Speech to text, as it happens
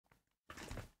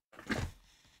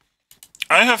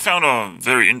I have found a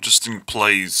very interesting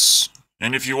place,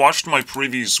 and if you watched my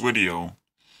previous video,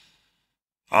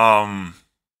 um,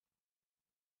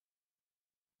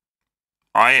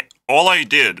 all I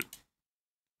did,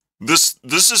 this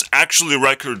is actually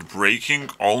record-breaking,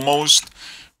 almost,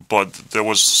 but there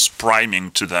was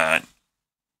priming to that.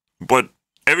 But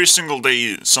every single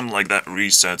day, something like that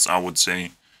resets, I would say.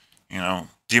 You know,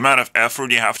 the amount of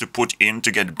effort you have to put in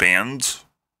to get banned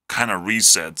kind of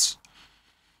resets.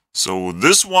 So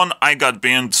this one, I got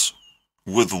banned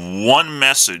with one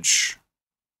message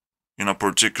in a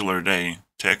particular day,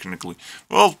 technically.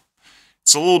 Well,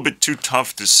 it's a little bit too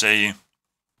tough to say,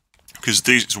 because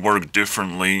these work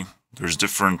differently. There's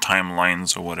different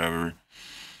timelines or whatever.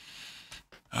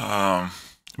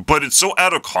 But it's so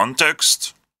out of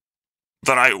context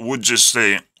that I would just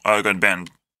say I got banned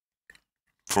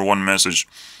for one message.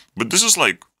 But this is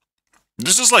like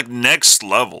next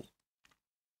level.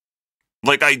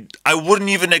 Like, I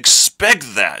wouldn't even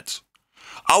expect that.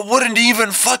 I wouldn't even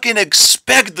fucking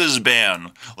expect this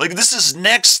ban. Like, this is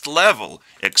next level.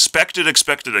 Expected.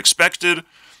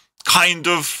 Kind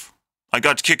of. I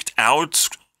got kicked out.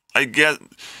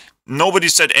 Nobody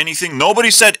said anything. Nobody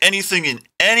said anything in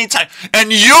any time.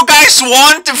 And you guys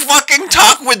want to fucking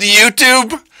talk with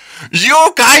YouTube?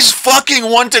 You guys fucking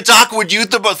want to talk with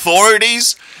YouTube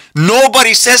authorities?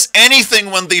 Nobody says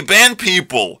anything when they ban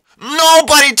people.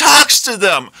 Nobody talks to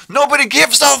them. Nobody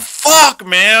gives a fuck,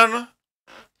 man.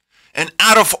 And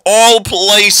out of all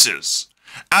places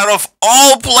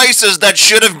that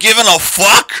should have given a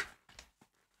fuck,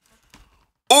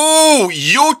 ooh,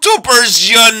 YouTubers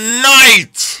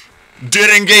unite!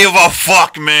 Didn't give a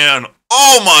fuck, man.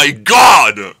 Oh my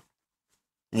god!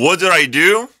 What did I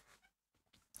do?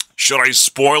 Should I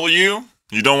spoil you?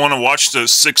 You don't want to watch the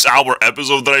 6-hour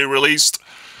episode that I released?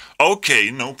 Okay,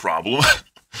 no problem.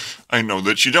 I know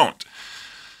that you don't.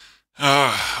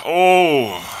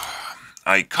 I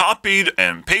copied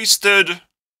and pasted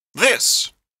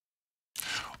this.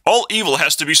 All evil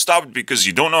has to be stopped because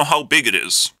you don't know how big it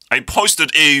is. I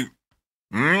posted a,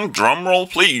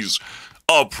 drumroll please,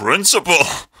 a principal.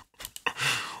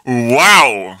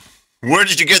 Wow. Where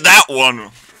did you get that one?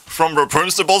 From the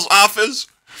principal's office?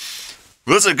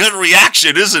 That's a good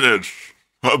reaction, isn't it?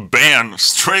 A ban.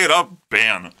 Straight up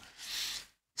ban.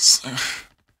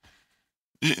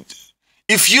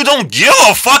 If you don't give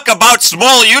a fuck about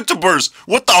small YouTubers,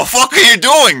 what the fuck are you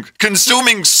doing?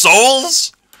 Consuming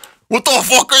souls? What the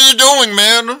fuck are you doing,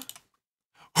 man?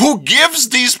 Who gives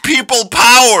these people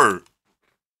power?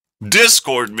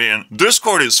 Discord, man.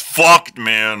 Discord is fucked,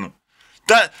 man.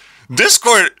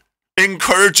 Discord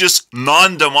encourages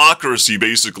non-democracy,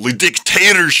 basically.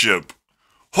 Dictatorship.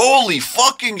 Holy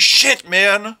fucking shit,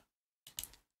 man.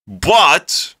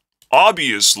 But,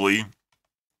 obviously,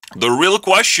 the real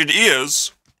question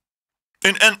is,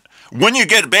 and when you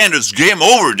get banned, it's game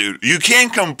over, dude. You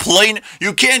can't complain.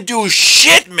 You can't do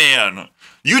shit, man.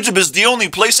 YouTube is the only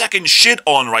place I can shit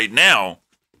on right now.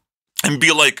 And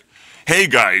be like, hey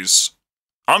guys,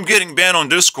 I'm getting banned on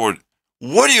Discord.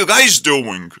 What are you guys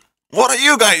doing? What are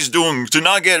you guys doing to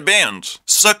not get banned?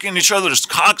 Sucking each other's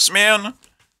cocks, man?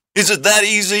 Is it that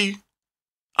easy?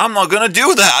 I'm not gonna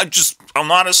do that. I'm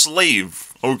not a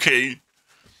slave, okay?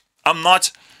 I'm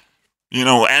not,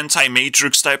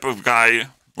 anti-Matrix type of guy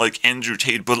like Andrew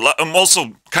Tate, but I'm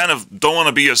also kind of don't want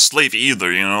to be a slave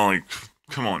either, like,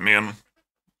 come on, man.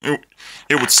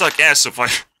 It would suck ass if I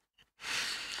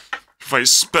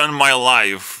spend my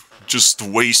life just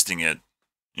wasting it,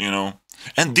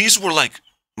 And these were like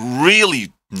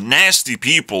really nasty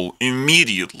people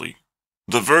immediately.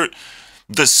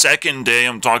 The second day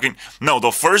I'm talking, no,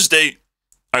 the first day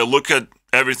I look at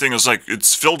everything,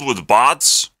 it's filled with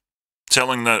bots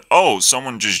telling that, oh,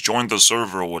 someone just joined the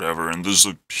server or whatever, and there's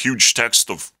a huge text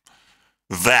of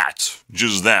that,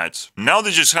 just that. Now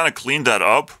they just kind of cleaned that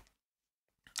up.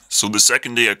 So the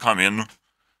second day I come in,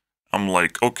 I'm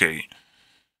like, okay,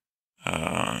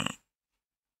 I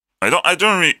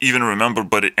don't even remember,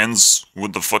 but it ends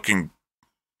with the fucking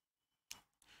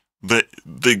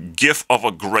the gif of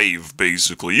a grave,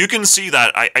 basically. You can see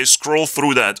that. I scroll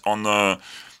through that on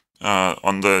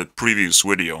the previous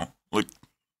video. Like,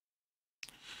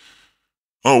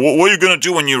 oh, what are you gonna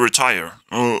do when you retire?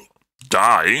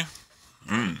 Die?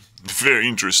 Very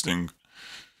interesting.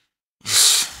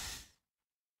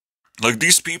 Like,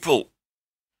 these people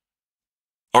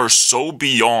are so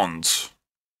beyond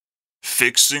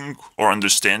fixing or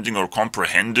understanding or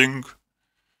comprehending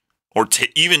or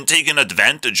even taking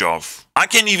advantage of. I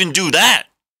can't even do that.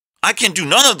 I can't do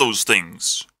none of those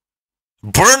things.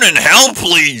 Burn in hell,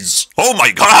 please! Oh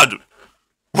my god!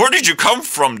 Where did you come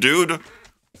from, dude?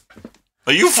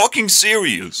 Are you fucking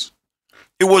serious?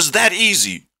 It was that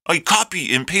easy. I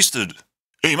copy and pasted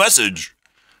a message.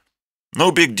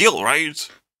 No big deal, right?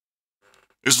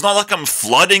 It's not like I'm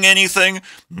flooding anything,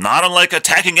 not like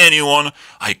attacking anyone.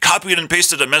 I copied and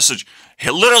pasted a message.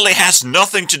 It literally has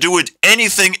nothing to do with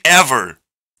anything ever.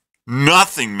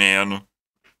 Nothing, man.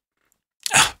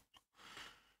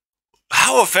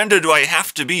 How offended do I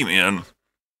have to be, man?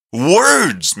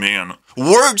 Words, man.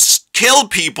 Words kill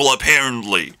people,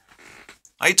 apparently.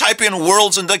 I type in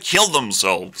words and they kill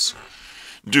themselves.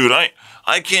 Dude,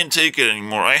 I can't take it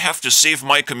anymore. I have to save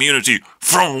my community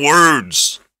from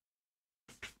words.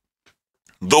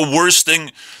 The worst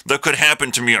thing that could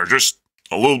happen to me are just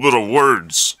a little bit of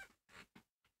words.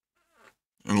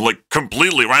 And, like,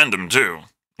 completely random, too.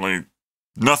 Like,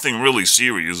 nothing really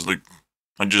serious. Like,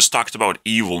 I just talked about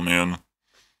evil, man.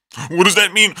 What does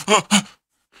that mean?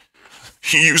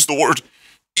 He used the word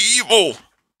evil.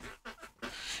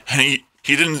 And he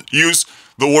didn't use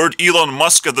the word Elon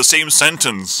Musk in the same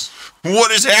sentence.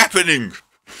 What is happening?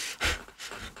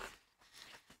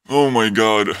 Oh my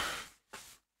god.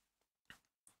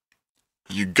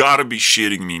 You gotta be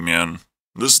shitting me, man.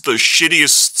 This is the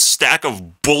shittiest stack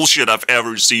of bullshit I've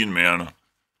ever seen, man.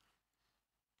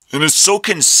 And it's so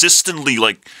consistently,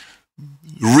 like,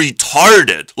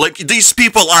 retarded. Like, these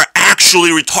people are actually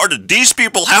retarded. These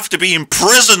people have to be in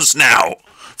prisons now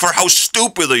for how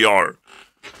stupid they are.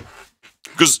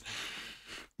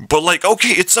 But like, okay,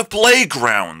 it's a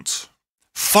playground.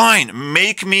 Fine,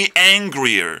 make me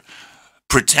angrier.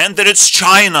 Pretend that it's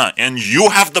China and you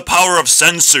have the power of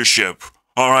censorship.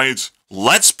 Alright?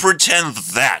 Let's pretend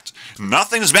that.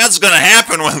 Nothing bad's gonna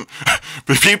happen when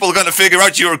people are gonna figure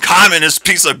out you're a communist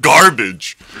piece of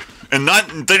garbage. And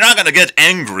they're not gonna get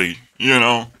angry, you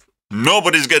know?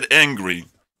 Nobody's get angry.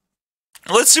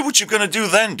 Let's see what you're gonna do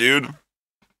then, dude.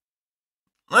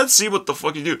 Let's see what the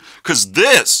fuck you do. Because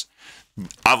this,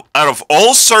 out of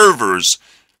all servers,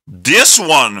 this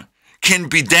one can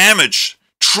be damaged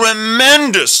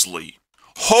tremendously.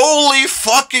 Holy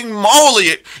fucking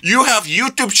moly! You have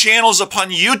YouTube channels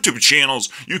upon YouTube channels.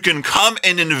 You can come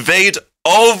and invade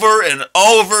over and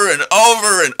over and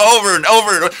over and over and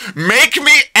over. Make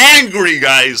me angry,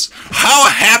 guys. How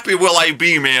happy will I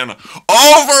be, man?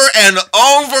 Over and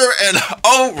over and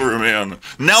over, man.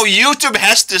 Now YouTube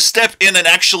has to step in and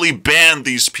actually ban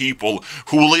these people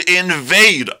who will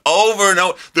invade over and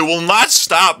over. They will not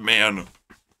stop, man.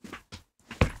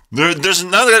 There's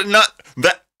nothing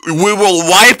that we will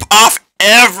wipe off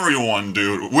everyone,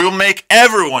 dude. We'll make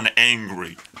everyone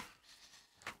angry.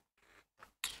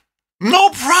 No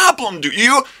problem, dude.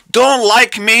 You don't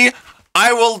like me, I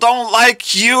don't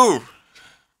like you.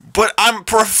 But I'm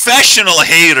professional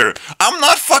hater. I'm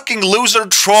not fucking loser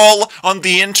troll on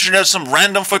the internet, some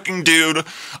random fucking dude.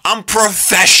 I'm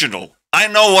professional. I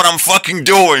know what I'm fucking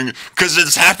doing, because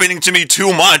it's happening to me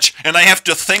too much, and I have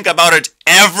to think about it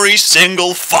every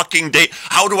single fucking day.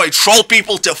 How do I troll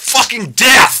people to fucking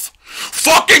death?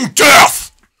 Fucking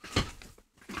death!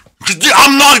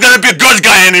 I'm not gonna be a good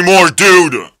guy anymore,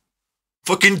 dude.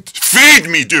 Fucking feed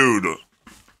me, dude.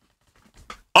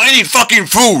 I need fucking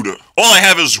food. All I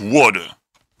have is wood.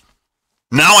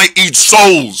 Now I eat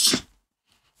souls.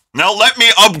 Now let me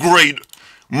upgrade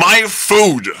my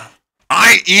food.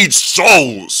 I eat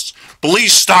souls.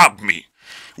 Please stop me.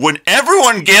 When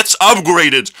everyone gets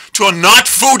upgraded to a not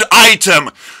food item,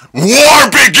 war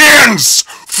begins!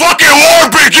 Fucking war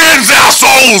begins,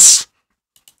 assholes!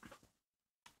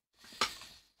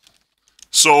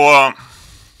 So,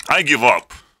 I give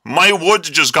up. My wood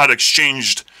just got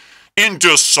exchanged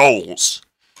into souls.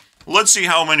 Let's see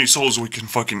how many souls we can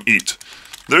fucking eat.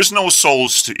 There's no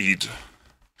souls to eat.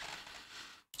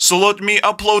 So let me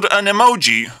upload an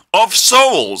emoji of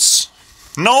souls.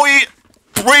 No,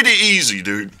 pretty easy,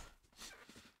 dude.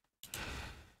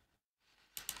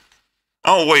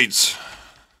 Oh, wait.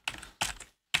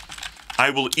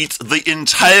 I will eat the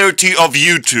entirety of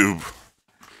YouTube.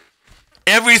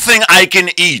 Everything I can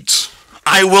eat,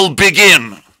 I will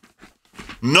begin.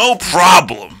 No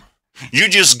problem. You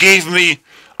just gave me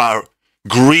a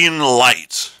green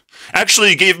light.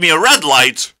 Actually, you gave me a red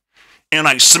light, and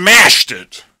I smashed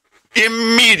it.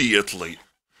 Immediately.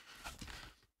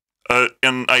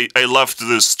 And I left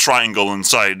this triangle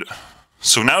inside.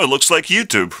 So now it looks like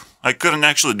YouTube. I couldn't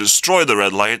actually destroy the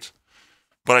red light,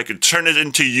 but I could turn it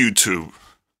into YouTube.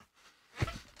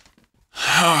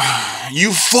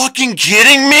 You fucking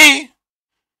kidding me?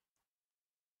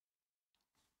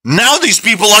 Now these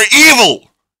people are evil!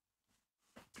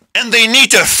 And they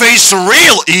need to face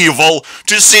real evil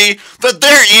to see that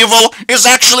their evil is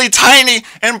actually tiny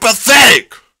and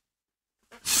pathetic.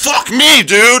 Fuck me,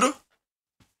 dude!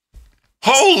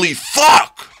 Holy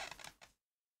fuck!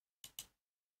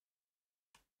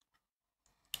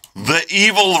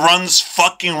 evil runs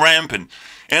fucking rampant.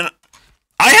 And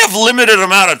I have limited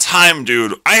amount of time,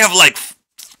 dude. I have like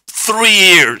 3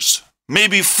 years,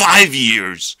 maybe 5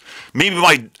 years. Maybe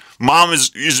my mom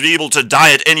is able to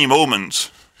die at any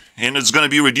moment, and it's gonna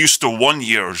be reduced to 1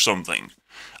 year or something.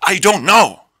 I don't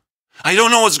know. I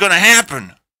don't know what's gonna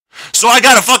happen. So I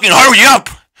gotta fucking hurry up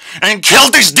and kill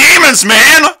these demons,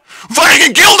 man!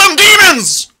 Fucking kill them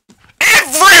demons!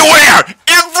 Everywhere!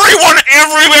 Everyone,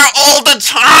 everywhere, all the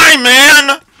time,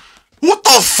 man! What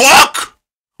the fuck?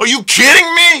 Are you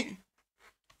kidding me?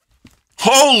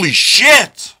 Holy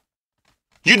shit!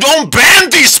 You don't ban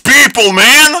these people,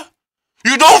 man!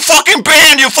 You don't fucking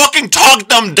ban, you fucking talk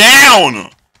them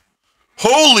down!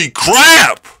 Holy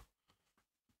crap!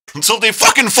 Until they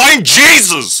fucking find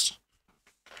Jesus!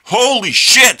 Holy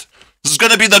shit! This is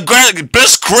gonna be the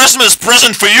best Christmas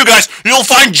present for you guys. You'll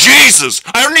find Jesus!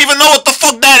 I don't even know what the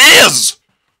fuck that is!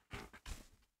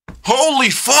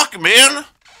 Holy fuck, man!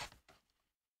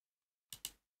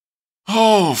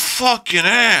 Oh, fucking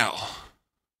hell.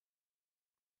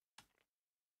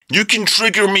 You can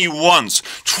trigger me once,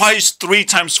 twice, 3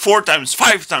 times, 4 times,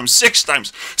 5 times, 6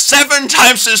 times, 7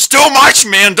 times is too much,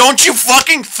 man! Don't you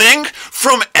fucking think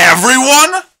from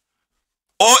everyone?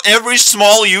 Oh, every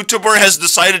small YouTuber has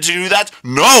decided to do that?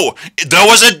 No! There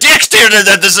was a dictator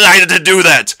that decided to do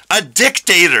that! A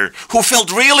dictator who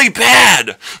felt really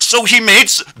bad! So he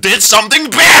did something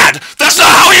bad! That's not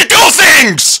how you do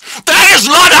things! That is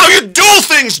not how you do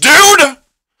things, dude!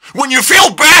 When you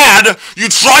feel bad, you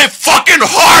try fucking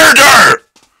harder!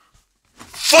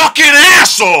 Fucking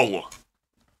asshole!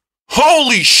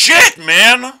 Holy shit,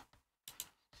 man!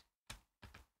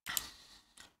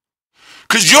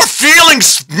 Cause your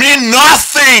feelings mean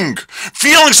nothing!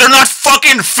 Feelings are not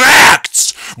fucking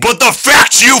facts! But the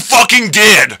facts you fucking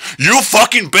did! You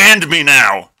fucking banned me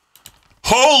now!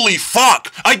 Holy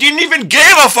fuck! I didn't even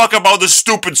give a fuck about this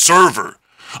stupid server!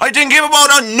 I didn't give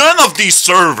about none of these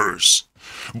servers!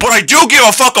 But I do give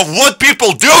a fuck of what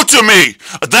people do to me!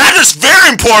 That is very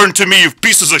important to me, you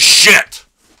pieces of shit!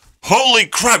 Holy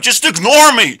crap, just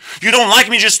ignore me! You don't like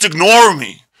me, just ignore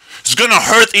me! It's gonna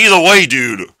hurt either way,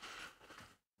 dude.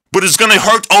 But it's gonna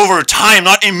hurt over time,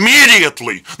 not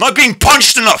immediately! Not being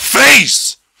punched in the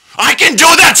face! I can do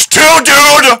that too,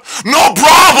 dude! No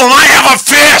problem, I have a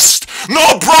fist!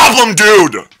 No problem,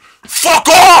 dude! Fuck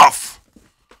off!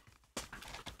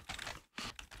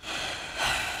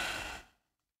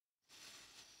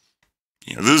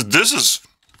 Yeah, this is...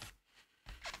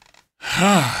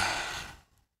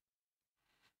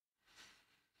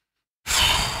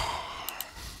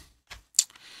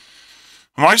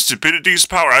 My stupidity's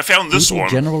power. I found this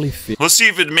one. Let's see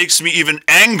if it makes me even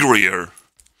angrier.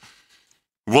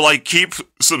 Will I keep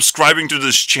subscribing to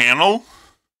this channel?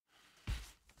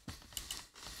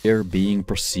 They're being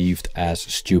perceived as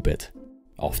stupid.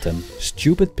 Often,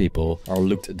 stupid people are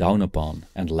looked down upon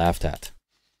and laughed at.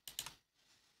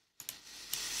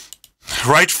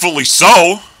 Rightfully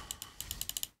so.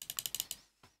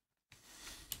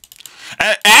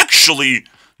 Actually,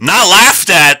 not laughed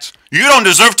at. You don't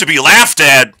deserve to be laughed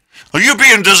at. You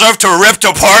deserve to rip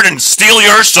apart and steal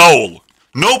your soul.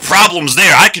 No problems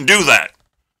there. I can do that.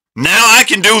 Now I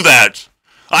can do that.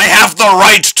 I have the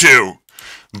right to.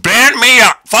 Ban me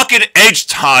at fucking H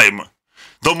time.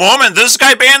 The moment this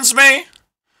guy bans me,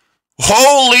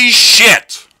 holy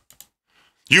shit.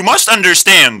 You must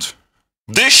understand,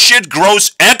 this shit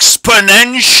grows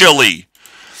exponentially.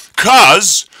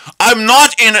 'Cause I'm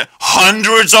not in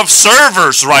hundreds of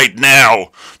servers right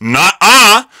now.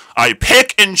 Nuh-uh. I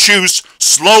pick and choose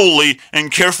slowly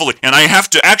and carefully. And I have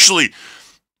to actually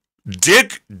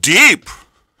dig deep.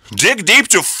 Dig deep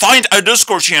to find a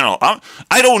Discord channel.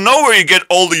 I don't know where you get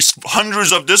all these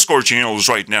hundreds of Discord channels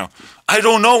right now. I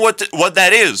don't know what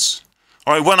that is.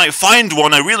 Alright, when I find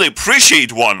one, I really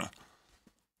appreciate one.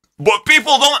 But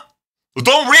people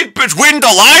don't read between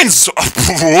the lines.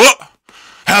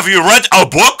 Have you read a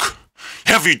book?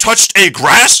 Have you touched a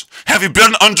grass? Have you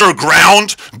been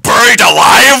underground, buried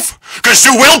alive? 'Cause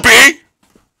you will be!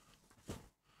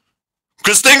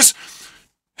 'Cause things...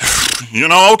 You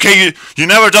know, okay, you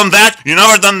never done that, you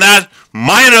never done that,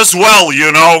 might as well,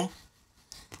 you know.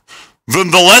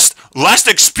 The last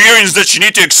experience that you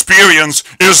need to experience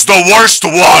is the worst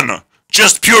one.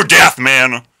 Just pure death,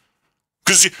 man.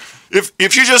 'Cause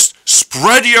if you just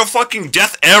spread your fucking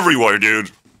death everywhere,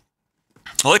 dude,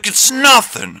 like it's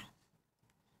nothing.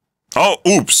 Oh,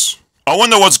 oops. I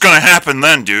wonder what's gonna happen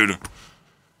then, dude.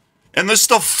 And this is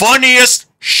the funniest,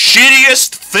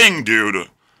 shittiest thing, dude.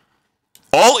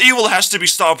 All evil has to be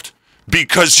stopped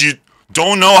because you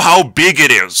don't know how big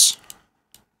it is.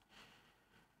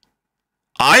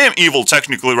 I am evil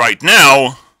technically right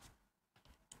now,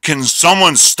 Can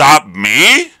someone stop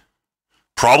me?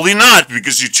 Probably not,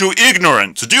 because you're too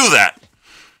ignorant to do that.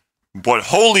 But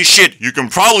holy shit, you can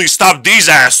probably stop these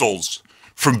assholes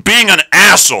from being an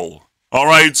asshole.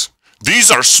 Alright?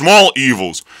 These are small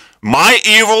evils. My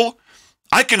evil,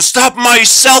 I can stop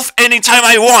myself anytime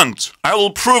I want. I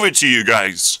will prove it to you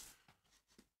guys.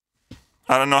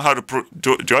 I don't know how to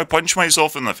do I punch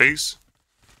myself in the face?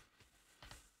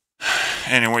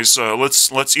 Anyways,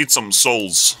 let's eat some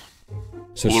souls.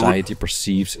 Society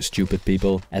perceives stupid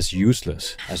people as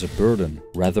useless, as a burden,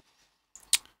 rather.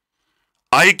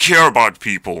 I care about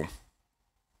people.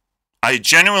 I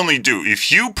genuinely do.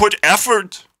 If you put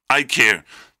effort, I care.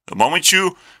 The moment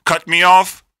you cut me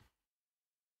off,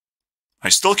 I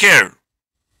still care.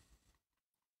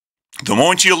 The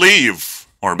moment you leave,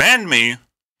 or ban me,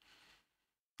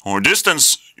 or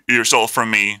distance yourself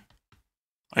from me,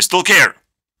 I still care.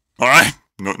 Alright?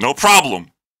 No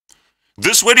problem.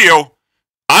 This video,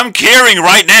 I'm caring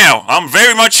right now. I'm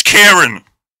very much caring.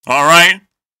 Alright?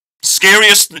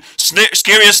 Scariest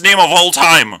name of all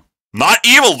time. Not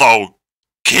evil, though.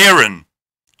 Karen.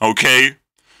 Okay?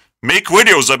 Make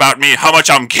videos about me, how much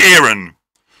I'm caring.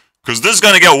 Because this is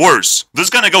gonna get worse. This is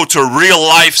gonna go to real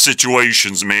life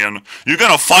situations, man. You're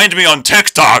gonna find me on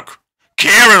TikTok.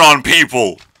 Caring on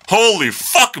people. Holy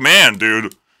fuck, man,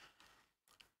 dude.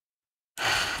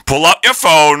 Pull up your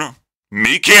phone.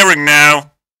 Me caring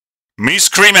now. Me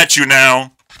scream at you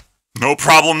now. No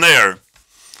problem there.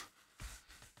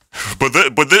 But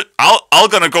I'll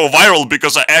gonna go viral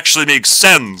because I actually make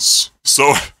sense.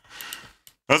 So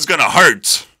that's gonna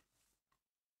hurt.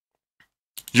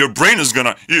 Your brain is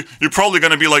gonna you're probably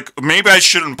gonna be like, maybe I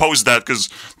shouldn't post that because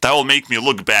that will make me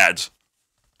look bad.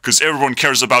 Because everyone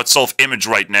cares about self-image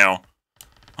right now.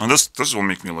 And this will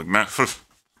make me look mad.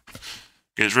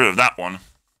 Get rid of that one.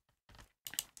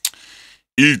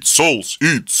 Eat souls,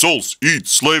 eat souls, eat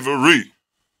slavery.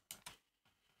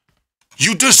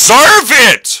 You deserve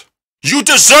it! You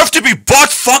deserve to be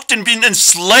butt-fucked and being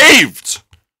enslaved!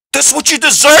 That's what you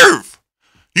deserve!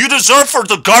 You deserve for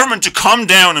the government to come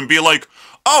down and be like,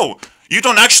 oh, you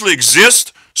don't actually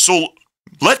exist, so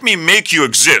let me make you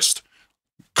exist.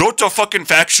 Go to a fucking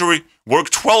factory,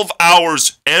 work 12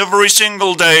 hours every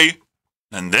single day,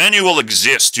 and then you will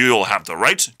exist. You will have the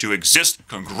right to exist.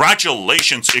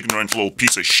 Congratulations, ignorant little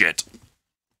piece of shit.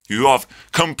 You have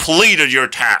completed your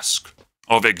task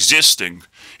of existing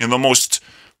in the most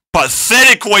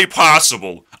pathetic way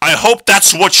possible. I hope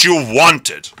that's what you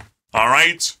wanted.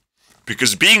 Alright?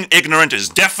 Because being ignorant is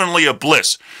definitely a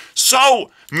bliss.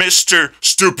 So, Mr.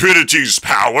 Stupidity's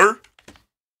power.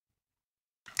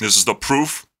 This is the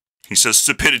proof. He says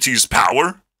stupidity's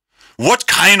power. What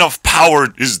kind of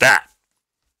power is that?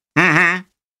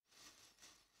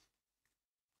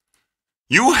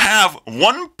 You have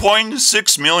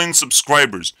 1.6 million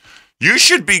subscribers. You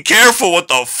should be careful what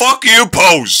the fuck you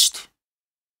post.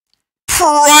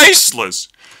 Priceless.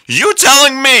 You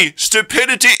telling me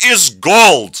stupidity is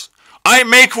gold. I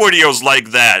make videos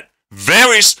like that.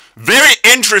 Very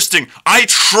interesting. I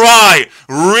try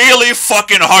really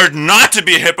fucking hard not to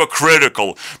be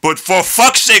hypocritical. But for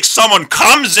fuck's sake, someone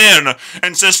comes in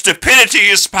and says stupidity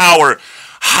is power.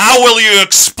 How will you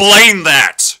explain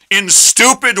that? In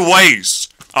stupid ways.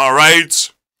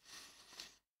 Alright?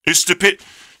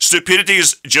 Stupidity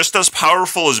is just as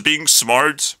powerful as being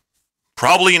smart?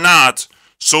 Probably not.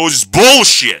 So it's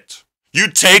bullshit.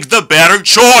 You take the better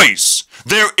choice.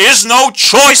 There is no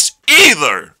choice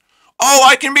either. Oh,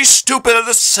 I can be stupid at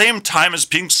the same time as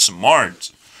being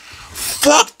smart.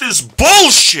 Fuck this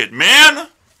bullshit, man!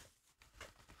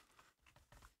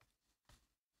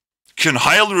 Can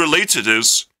highly relate to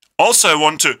this. Also, I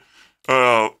want to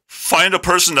find a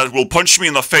person that will punch me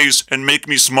in the face and make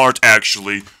me smart,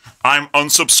 actually. I'm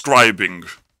unsubscribing.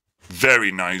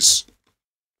 Very nice.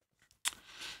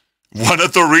 One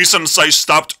of the reasons I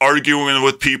stopped arguing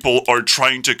with people or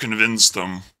trying to convince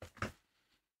them.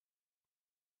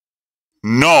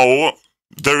 No,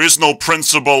 there is no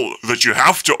principle that you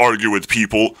have to argue with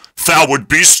people. That would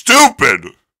be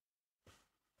stupid!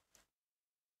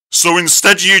 So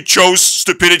instead you chose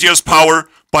stupidity as power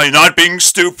by not being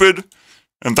stupid?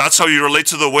 And that's how you relate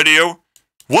to the video?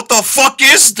 What the fuck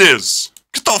is this?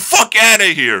 Get the fuck out of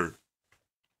here!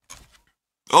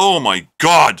 Oh my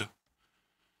god.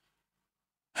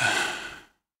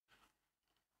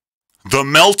 The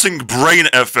melting brain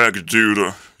effect,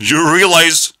 dude. You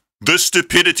realize this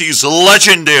stupidity is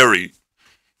legendary.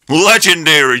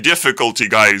 Legendary difficulty,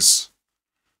 guys.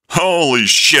 Holy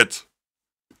shit.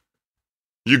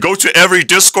 You go to every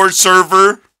Discord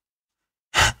server.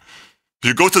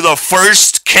 You go to the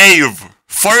first cave.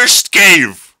 First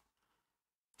cave.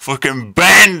 Fucking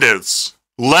bandits.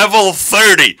 level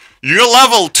 30. You're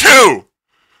level 2.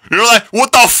 You're like,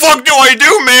 what the fuck do I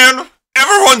do, man?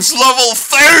 Everyone's level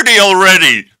 30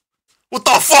 already. What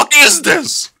the fuck is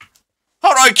this?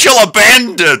 How do I kill a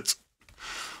bandit?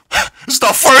 It's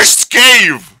the first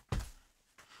cave.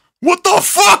 What the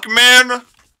fuck, man?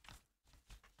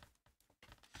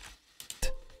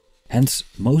 Hence,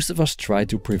 most of us try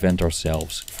to prevent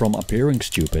ourselves from appearing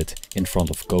stupid in front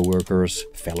of coworkers,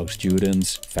 fellow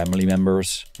students, family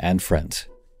members, and friends.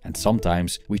 And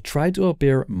sometimes we try to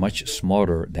appear much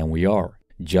smarter than we are,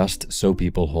 just so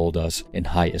people hold us in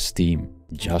high esteem,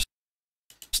 just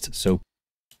so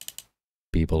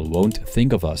people won't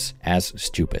think of us as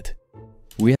stupid.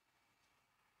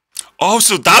 Oh,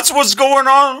 so that's what's going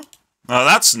on? Oh,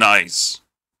 that's nice.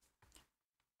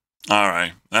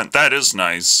 Alright, that is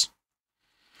nice.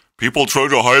 People try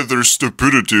to hide their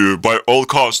stupidity by all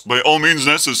cost, by all means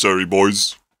necessary,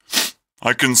 boys.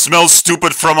 I can smell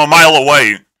stupid from a mile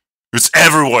away. It's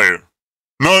everywhere.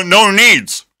 No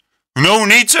need. No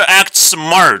need to act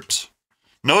smart.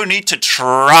 No need to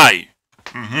try.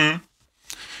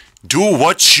 Do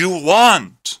what you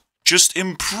want. Just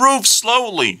improve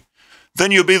slowly.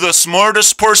 Then you'll be the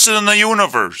smartest person in the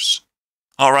universe.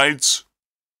 Alright?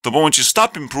 The moment you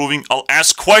stop improving, I'll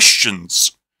ask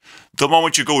questions. The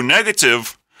moment you go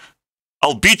negative,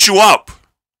 I'll beat you up.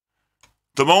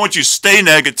 The moment you stay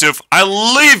negative,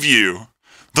 I'll leave you.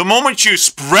 The moment you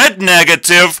spread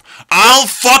negative, I'll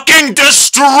fucking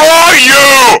destroy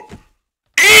you!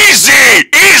 Easy!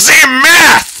 Easy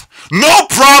math! No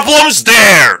problems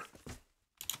there!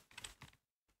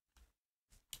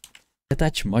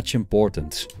 Attach much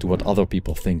importance to what other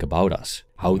people think about us,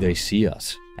 how they see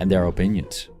us, and their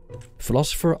opinions.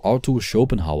 Philosopher Arthur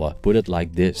Schopenhauer put it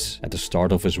like this at the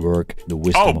start of his work, The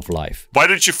Wisdom of Life. Why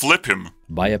did you flip him?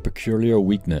 By a peculiar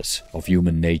weakness of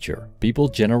human nature, people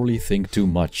generally think too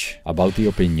much about the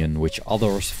opinion which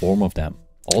others form of them.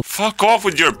 Fuck off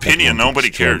with your opinion, nobody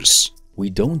cares. We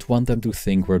don't want them to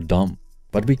think we're dumb,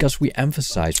 but because we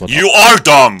emphasize what you are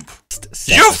dumb.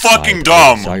 You're fucking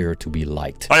dumb. Desire to be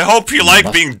liked. I hope you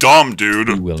like being dumb, dude.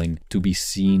 Be willing to be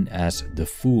seen as the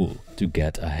fool to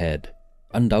get ahead.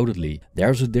 Undoubtedly,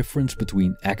 there's a difference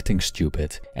between acting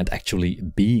stupid and actually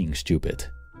being stupid.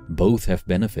 Both have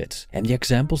benefits, and the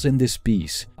examples in this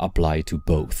piece apply to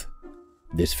both.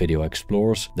 This video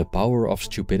explores the power of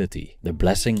stupidity, the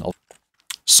blessing of...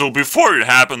 So before it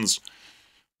happens,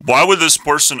 why would this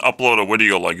person upload a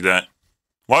video like that?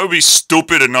 Why would be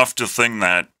stupid enough to think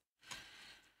that?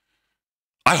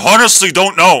 I honestly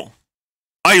don't know.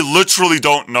 I literally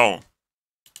don't know.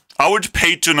 I would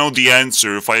pay to know the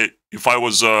answer if I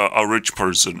was a rich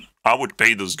person. I would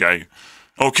pay this guy.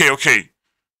 Okay.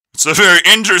 It's a very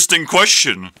interesting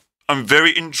question. I'm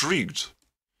very intrigued.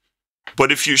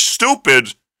 But if you're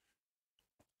stupid,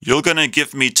 you're gonna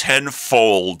give me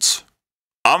tenfold.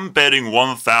 I'm betting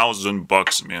 1,000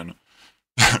 bucks, man.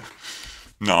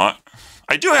 No,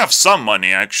 I do have some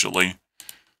money, actually.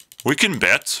 We can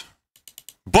bet.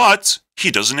 But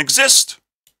he doesn't exist.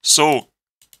 So,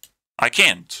 I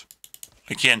can't.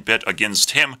 I can't bet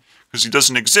against him because he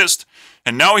doesn't exist.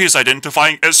 And now he's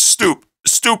identifying as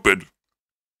stupid.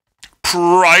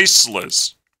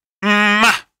 Priceless.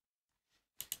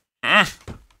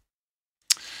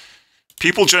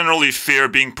 People generally fear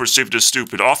being perceived as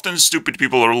stupid. Often stupid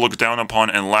people are looked down upon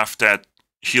and laughed at.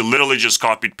 He literally just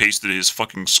copied-pasted his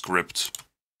fucking script.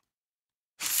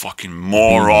 Fucking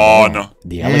moron.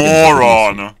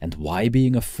 Moron. And why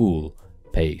being a fool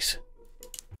pays.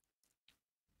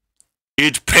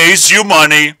 It pays you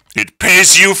money, it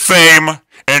pays you fame,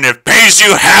 and it pays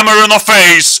you hammer in the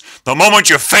face the moment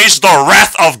you face the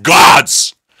wrath of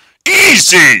gods.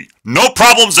 Easy! No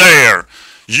problems there.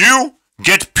 You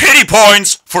get pity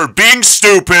points for being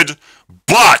stupid,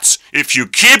 but if you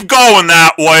keep going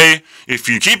that way, if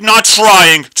you keep not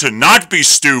trying to not be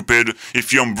stupid,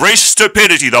 if you embrace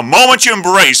stupidity, the moment you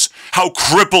embrace how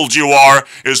crippled you are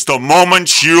is the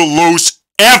moment you lose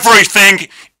everything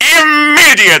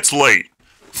immediately.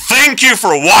 Thank you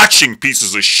for watching,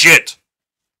 pieces of shit.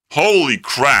 Holy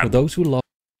crap. For those who love...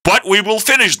 But we will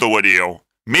finish the video.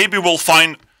 Maybe we'll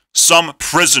find some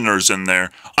prisoners in there.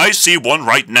 I see one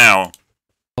right now.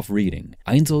 Of reading,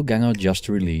 Einzelgänger just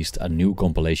released a new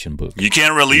compilation book. You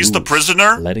can't release the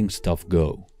prisoner? Letting Stuff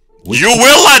Go. You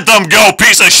will let them go,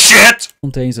 piece of shit!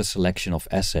 Contains a selection of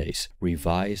essays,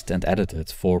 revised and edited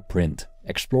for print,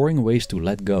 exploring ways to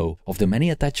let go of the many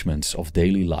attachments of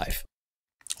daily life.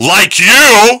 Like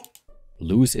you!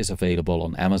 Loose is available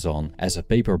on Amazon as a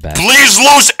paperback. Please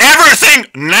lose everything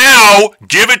now!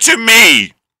 Give it to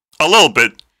me! A little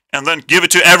bit. and then give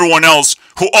it to everyone else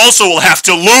who also will have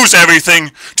to lose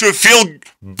everything to feel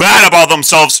bad about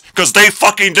themselves because they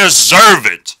fucking deserve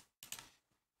it.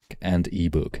 And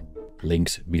ebook.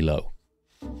 Links below.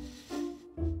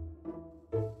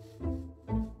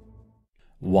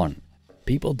 1.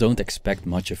 People don't expect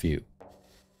much of you.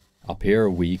 Appear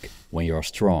weak when you're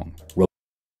strong.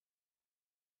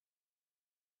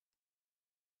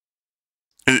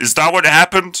 Is that what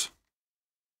happened?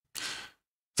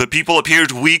 The people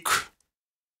appeared weak,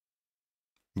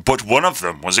 but one of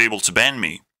them was able to ban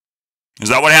me. Is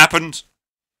that what happened?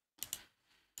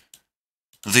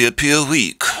 They appear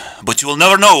weak, but you will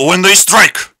never know when they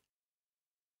strike.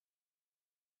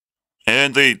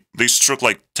 And they struck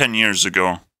like 10 years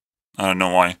ago. I don't know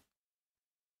why.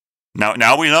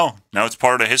 Now we know. Now it's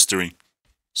part of the history.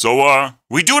 So,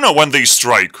 we do know when they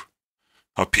strike.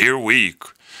 Appear weak.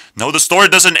 No, the story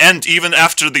doesn't end even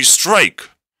after they strike.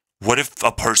 What if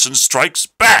a person strikes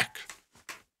back?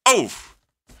 Oh!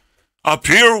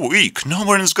 Appear weak. No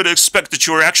one is gonna expect that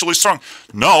you're actually strong.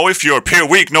 No, if you appear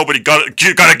weak, nobody gotta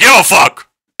give a fuck!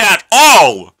 At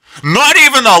all! Not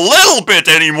even a little bit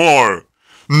anymore!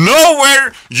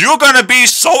 Nowhere you're gonna be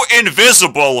so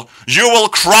invisible, you will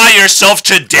cry yourself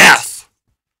to death!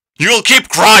 You'll keep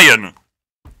crying!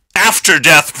 After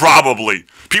death, probably.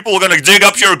 People are gonna dig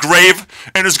up your grave,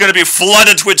 and it's gonna be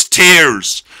flooded with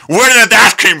tears. Where did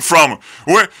that came from?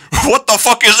 What the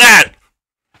fuck is that?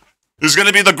 It's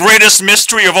gonna be the greatest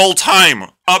mystery of all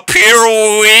time.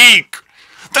 Appear weak.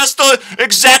 That's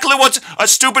exactly what a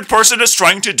stupid person is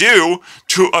trying to do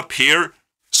to appear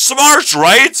smart,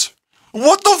 right?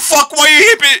 What the fuck? Why are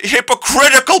you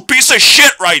hypocritical piece of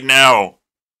shit right now?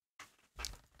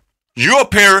 You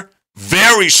appear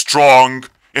very strong,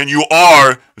 and you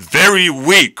are very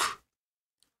weak.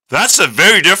 That's a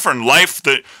very different life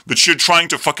that you're trying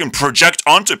to fucking project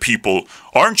onto people,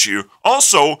 aren't you?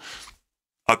 Also,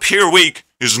 appear weak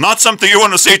is not something you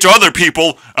want to say to other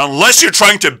people unless you're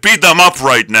trying to beat them up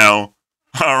right now.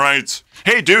 Alright.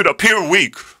 Hey dude, appear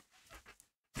weak.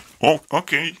 Oh,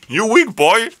 okay. You weak,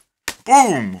 boy.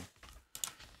 Boom.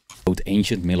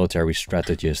 Ancient military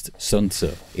strategist Sun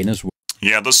Tzu in his work.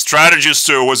 Yeah, the strategist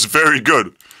was very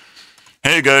good.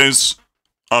 Hey guys,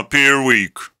 appear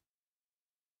weak.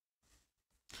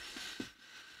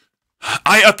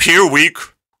 I appear weak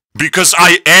because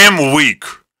I am weak.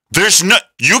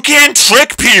 You can't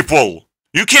trick people.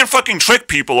 You can't fucking trick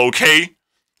people, okay?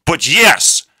 But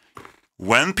yes,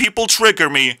 when people trigger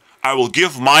me, I will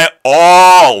give my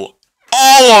all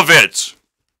of it,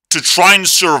 to try and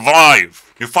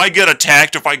survive. If I get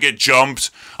attacked, if I get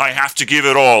jumped, I have to give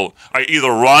it all. I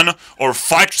either run or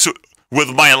fight with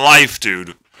my life,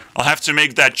 dude. I'll have to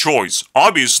make that choice.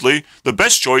 Obviously, the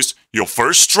best choice, you'll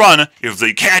first run. If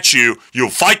they catch you, you'll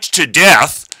fight to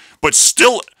death, but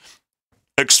still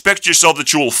expect yourself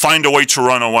that you will find a way to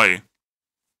run away.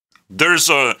 There's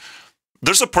a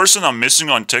person I'm missing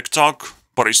on TikTok,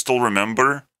 but I still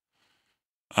remember.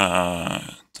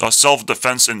 A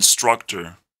self-defense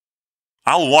instructor.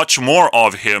 I'll watch more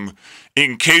of him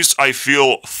in case I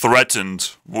feel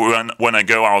threatened when I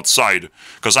go outside.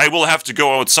 Because I will have to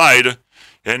go outside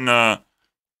and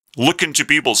look into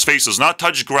people's faces, not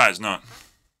touch grass. No,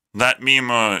 that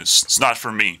meme it's not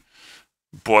for me.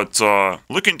 But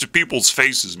look into people's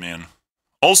faces, man.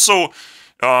 Also,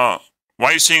 why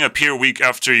are you saying appear weak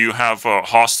after you have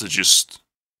hostages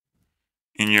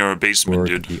in your basement,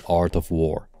 dude? The art of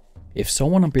war. If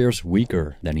someone appears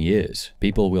weaker than he is,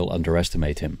 people will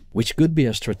underestimate him, which could be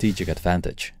a strategic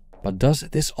advantage. But does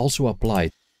this also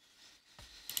apply?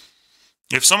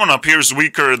 If someone appears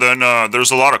weaker, then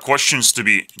there's a lot of questions to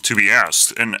be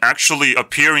asked. And actually,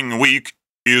 appearing weak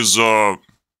is a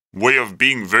way of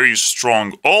being very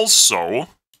strong. Also,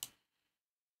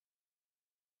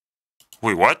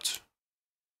 wait, what?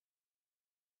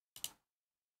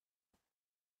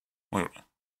 Wait,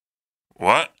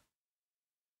 what?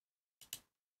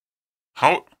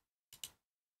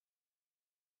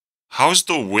 How's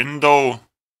the window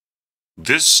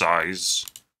this size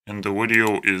and the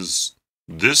video is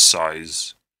this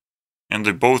size and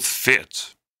they both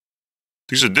fit?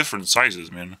 These are different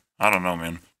sizes, man. I don't know,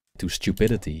 man. To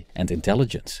stupidity and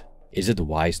intelligence. Is it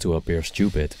wise to appear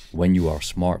stupid when you are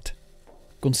smart?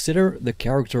 Consider the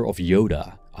character of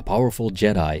Yoda, a powerful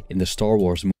Jedi in the Star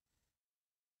Wars movie.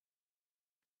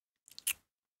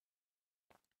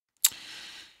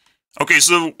 Okay,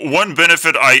 so one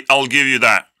benefit, I'll give you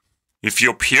that. If you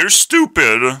appear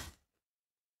stupid,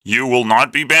 you will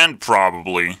not be banned,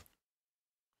 probably.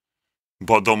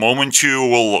 But the moment you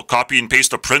will copy and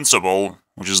paste a principle,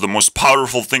 which is the most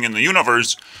powerful thing in the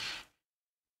universe,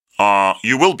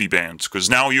 you will be banned, because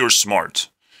now you're smart.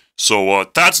 So,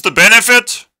 that's the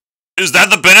benefit? Is that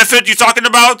the benefit you're talking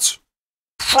about?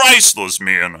 Priceless,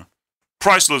 man.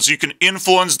 Priceless. You can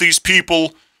influence these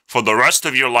people for the rest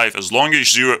of your life as long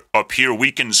as you appear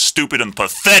weak and stupid and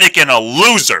pathetic and a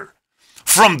loser.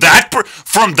 From that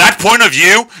point of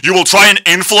view, you will try and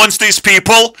influence these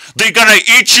people? They're gonna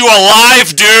eat you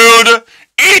alive, dude!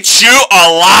 Eat you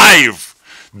alive!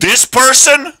 This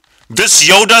person? This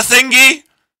Yoda thingy?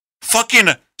 Fucking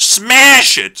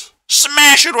smash it!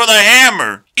 Smash it with a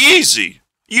hammer! Easy!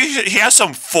 He has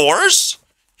some force?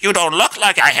 You don't look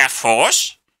like I have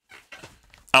force.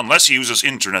 Unless he uses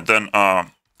internet, then,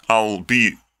 I'll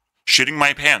be shitting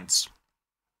my pants.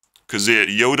 Cause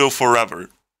Yoda forever.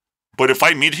 But if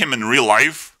I meet him in real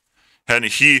life, and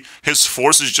his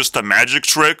force is just a magic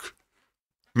trick,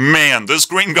 man, this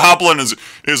Green Goblin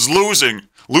is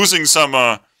losing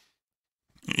some,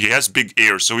 he has big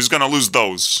ears, so he's gonna lose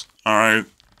those, alright?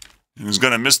 He's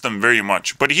gonna miss them very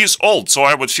much. But he's old, so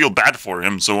I would feel bad for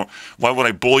him, so why would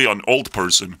I bully an old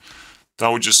person? That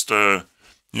would just,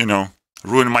 you know,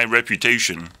 ruin my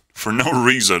reputation for no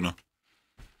reason.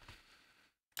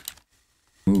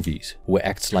 Movies, who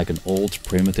acts like an old,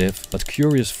 primitive, but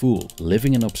curious fool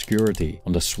living in obscurity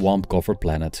on the swamp-covered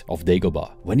planet of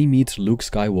Dagobah when he meets Luke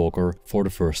Skywalker for the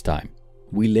first time.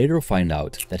 We later find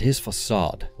out that his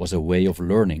facade was a way of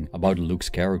learning about Luke's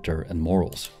character and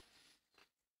morals.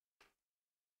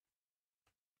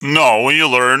 No, you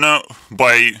learn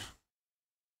by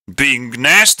being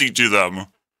nasty to them.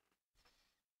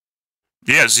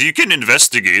 Yes, you can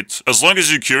investigate. As long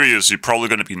as you're curious, you're probably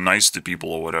gonna be nice to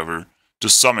people or whatever. To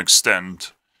some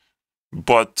extent.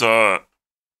 But,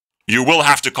 you will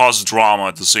have to cause drama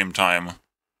at the same time.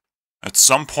 At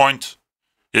some point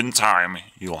in time,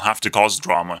 you'll have to cause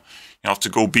drama. You have to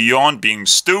go beyond being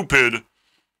stupid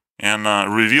and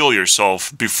reveal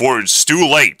yourself before it's too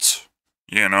late.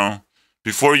 You know?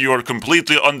 Before you are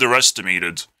completely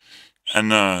underestimated.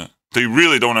 And they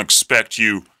really don't expect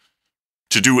you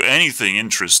to do anything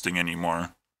interesting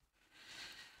anymore.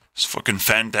 It's fucking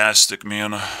fantastic,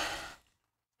 man.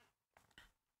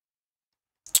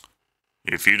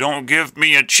 If you don't give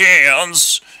me a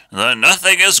chance, then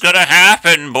nothing is gonna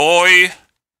happen, boy.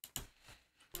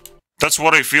 That's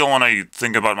what I feel when I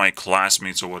think about my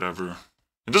classmates or whatever.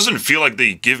 It doesn't feel like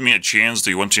they give me a chance,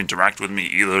 they want to interact with me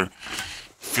either. It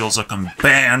feels like I'm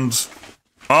banned.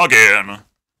 Again.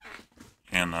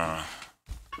 And,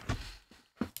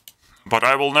 but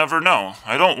I will never know.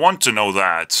 I don't want to know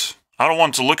that. I don't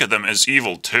want to look at them as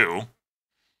evil, too.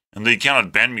 And they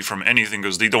cannot ban me from anything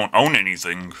because they don't own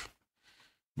anything.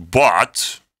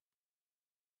 But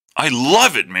I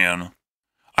love it, man.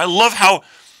 I love how,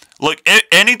 like,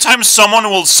 anytime someone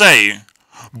will say,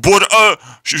 but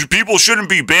people shouldn't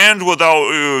be banned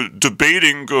without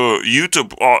debating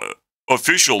YouTube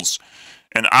officials,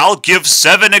 and I'll give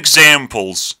 7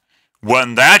 examples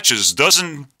when that just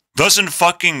doesn't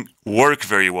fucking work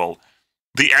very well.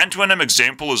 The Antvenom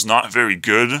example is not very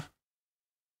good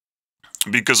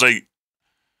because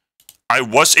I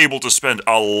was able to spend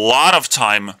a lot of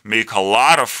time, make a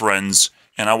lot of friends,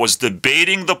 and I was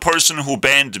debating the person who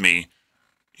banned me.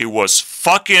 It was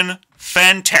fucking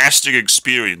fantastic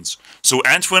experience. So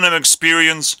Antvenom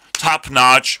experience, top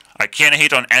notch. I can't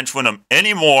hate on Antvenom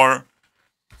anymore.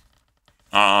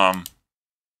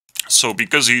 So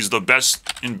because he's the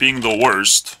best in being the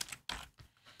worst,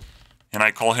 and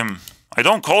I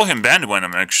don't call him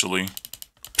Bandvenom actually.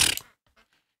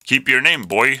 Keep your name,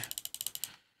 boy.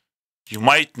 You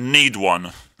might need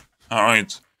one.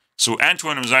 Alright. So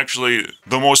Antvenom is actually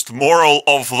the most moral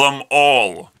of them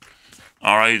all.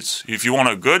 Alright. If you want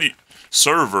a good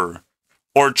server,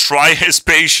 or try his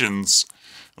patience,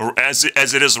 or as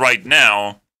it is right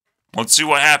now, let's see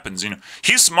what happens. You know,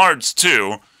 he's smart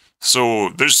too,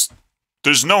 so there's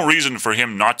no reason for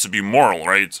him not to be moral,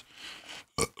 right?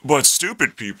 But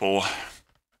stupid people,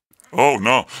 oh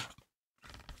no.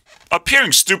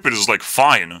 Appearing stupid is like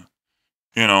fine,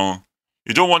 you know.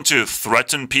 You don't want to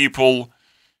threaten people.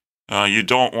 You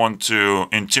don't want to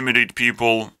intimidate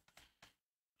people.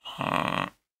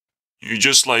 You're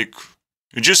just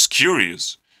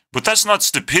curious. But that's not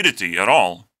stupidity at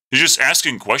all. You're just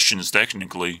asking questions,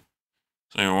 technically.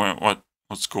 So,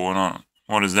 what's going on?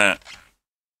 What is that?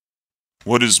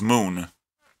 What is moon?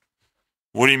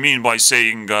 What do you mean by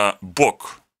saying,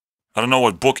 book? I don't know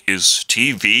what book is.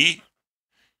 TV?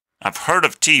 I've heard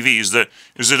of TV.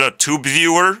 Is it a tube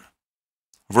viewer?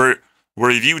 Where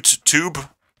you view tube?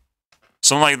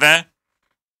 Something like that?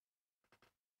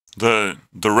 The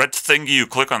red thingy, you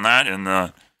click on that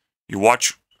and you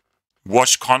watch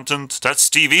content. That's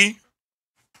TV?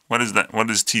 What is that? What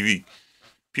is TV?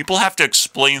 People have to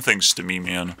explain things to me,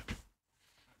 man.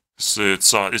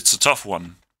 It's a tough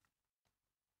one.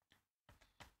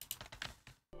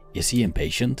 Is he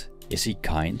impatient? Is he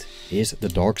kind? Is the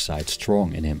dark side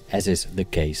strong in him, as is the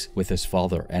case with his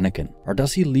father Anakin? Or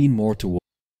does he lean more toward...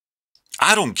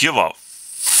 I don't give a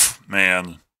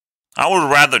man. I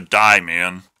would rather die,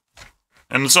 man.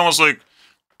 And it's almost like,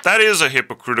 that is a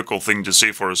hypocritical thing to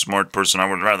say for a smart person. I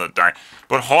would rather die.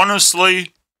 But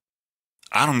honestly,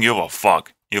 I don't give a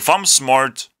fuck. If I'm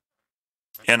smart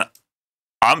and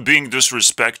I'm being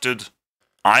disrespected,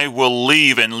 I will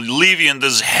leave and leave you in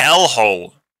this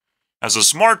hellhole. As a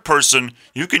smart person,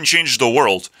 you can change the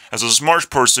world. As a smart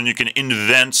person, you can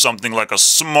invent something like a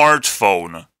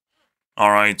smartphone.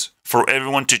 Alright? For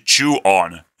everyone to chew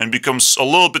on and become a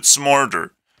little bit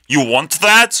smarter. You want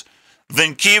that?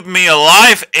 Then keep me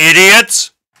alive, idiot!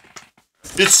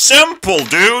 It's simple,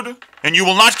 dude! And you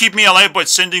will not keep me alive by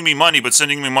sending me money, but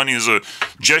sending me money is a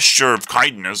gesture of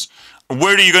kindness.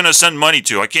 Where are you gonna send money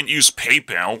to? I can't use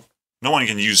PayPal. No one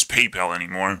can use PayPal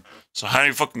anymore. So how are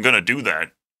you fucking gonna do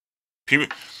that?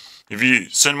 People, if you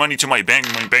send money to my bank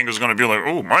is gonna be like,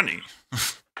 oh, money.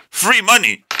 Free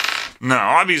money! No,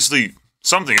 obviously,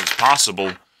 something is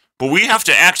possible. But we have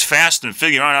to act fast and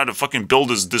figure out how to fucking build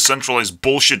this decentralized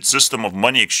bullshit system of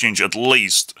money exchange at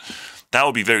least. That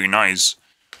would be very nice.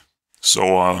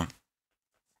 So,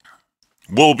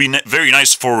 will be very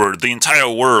nice for the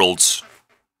entire world.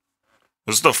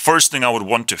 This is the first thing I would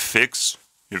want to fix,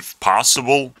 if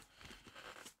possible.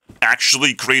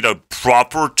 Actually create a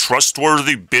proper,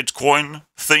 trustworthy Bitcoin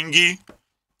thingy.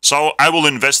 So I will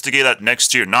investigate that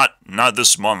next year, not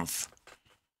this month.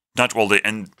 Not while the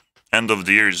end of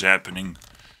the year is happening.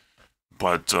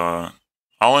 But,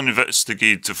 I'll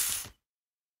investigate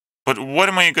but what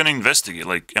am I gonna investigate?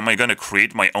 Like, am I gonna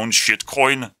create my own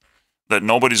shitcoin that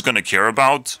nobody's gonna care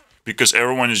about? Because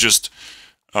everyone is just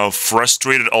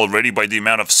frustrated already by the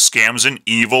amount of scams and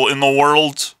evil in the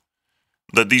world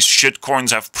that these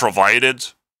shitcoins have provided?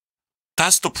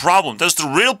 That's the problem. That's the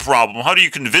real problem. How do you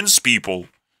convince people?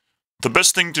 The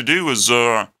best thing to do is,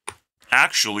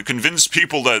 actually convince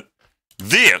people that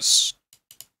this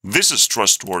is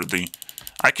trustworthy.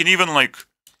 I can even, like,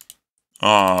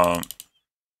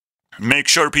 make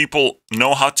sure people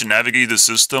know how to navigate the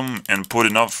system and put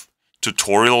enough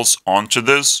tutorials onto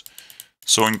this.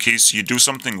 So in case you do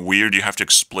something weird, you have to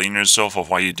explain yourself of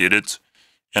why you did it.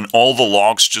 And all the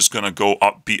logs just gonna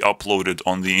be uploaded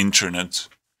on the internet.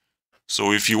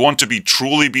 So if you want to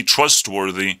truly be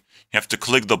trustworthy, you have to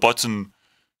click the button,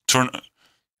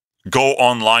 go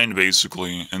online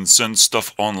basically, and send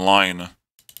stuff online.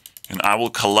 And I will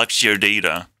collect your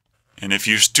data. And if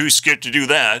you're too scared to do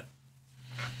that,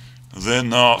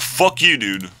 then fuck you,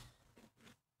 dude.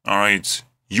 Alright,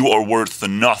 you are worth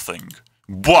nothing.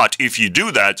 But if you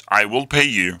do that, I will pay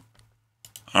you.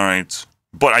 Alright,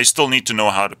 but I still need to know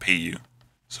how to pay you.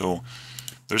 So,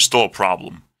 there's still a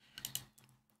problem.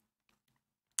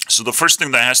 So the first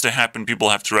thing that has to happen, people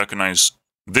have to recognize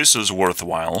this is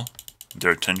worthwhile,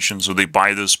 their attention, so they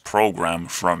buy this program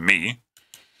from me.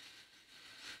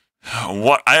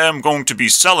 What I am going to be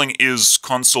selling is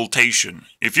consultation.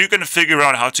 If you can figure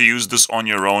out how to use this on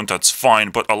your own, that's fine,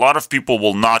 but a lot of people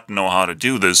will not know how to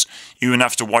do this. Even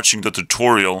after watching the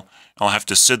tutorial, I'll have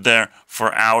to sit there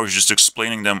for hours just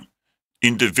explaining them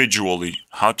individually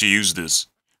how to use this.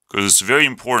 Because it's very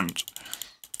important.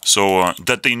 So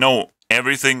that they know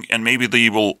everything, and maybe they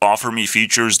will offer me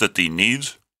features that they need.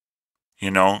 You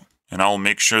know, and I'll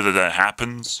make sure that that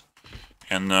happens.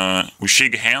 And we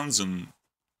shake hands and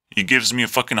he gives me a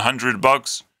fucking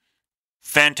 $100.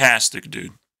 Fantastic,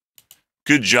 dude.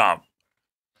 Good job.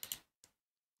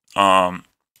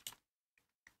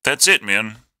 That's it,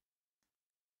 man.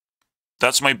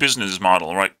 That's my business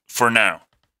model, right? For now.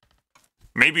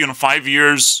 Maybe in 5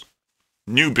 years,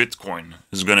 new Bitcoin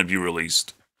is gonna be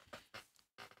released.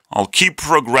 I'll keep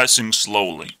progressing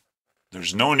slowly.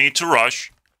 There's no need to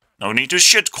rush. No need to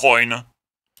shitcoin.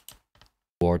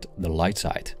 Toward the light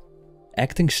side.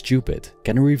 Acting stupid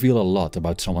can reveal a lot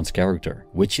about someone's character,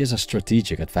 which is a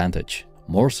strategic advantage.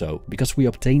 More so because we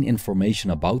obtain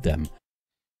information about them.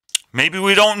 Maybe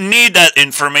we don't need that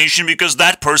information because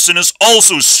that person is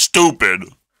also stupid.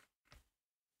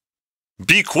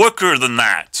 Be quicker than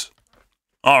that.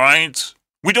 Alright?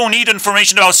 We don't need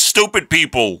information about stupid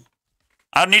people.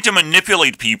 I don't need to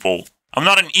manipulate people. I'm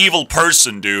not an evil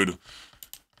person, dude.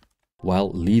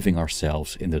 While leaving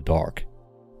ourselves in the dark.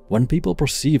 When people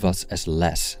perceive us as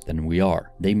less than we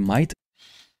are, they might...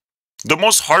 The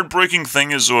most heartbreaking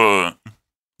thing is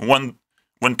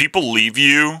when people leave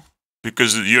you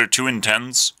because you're too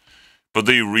intense, but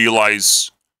they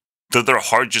realize that their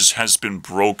heart just has been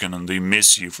broken and they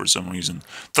miss you for some reason.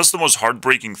 That's the most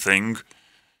heartbreaking thing.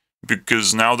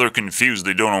 because now they're confused.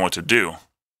 They don't know what to do.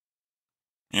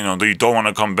 You know, they don't want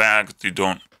to come back. They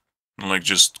don't, like,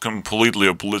 just completely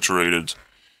obliterated.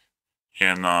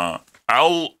 And I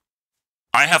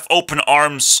have open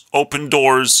arms, open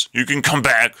doors. You can come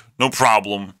back, no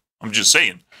problem. I'm just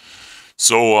saying.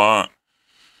 So I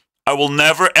will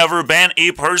never ever ban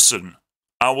a person.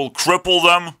 I will cripple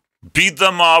them, beat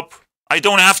them up. I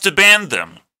don't have to ban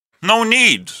them. No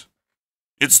need.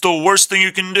 It's the worst thing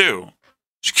you can do.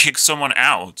 Just kick someone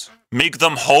out. Make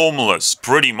them homeless,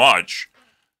 pretty much.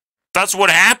 That's what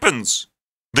happens.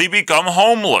 They become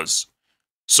homeless.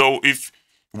 So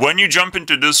when you jump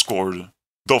into Discord,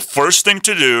 the first thing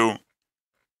to do,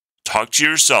 talk to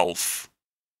yourself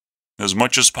as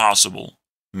much as possible.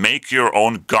 Make your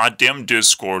own goddamn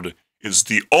Discord. It's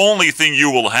the only thing you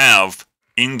will have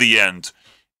in the end.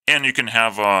 And you can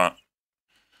have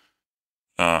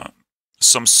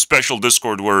some special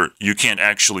Discord where you can't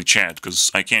actually chat,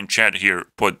 because I can't chat here,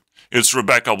 but it's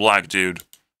Rebecca Black, dude.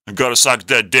 I gotta suck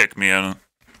that dick, man.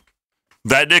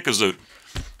 That dick is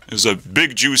a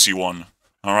big juicy one.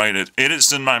 Alright, it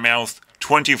is in my mouth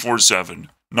 24/7.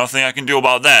 Nothing I can do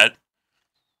about that.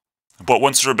 But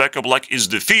once Rebecca Black is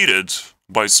defeated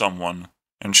by someone,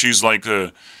 and she's like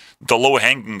the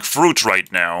low-hanging fruit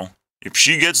right now, if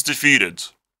she gets defeated,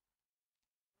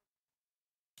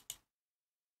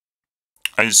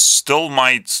 I still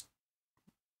might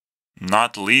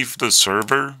not leave the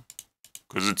server,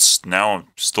 because it's now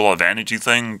still a vanity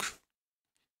thing.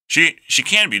 She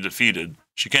can't be defeated.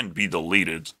 She can't be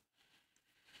deleted.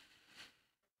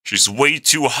 She's way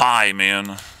too high,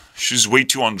 man. She's way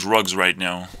too on drugs right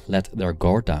now. Let their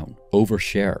guard down,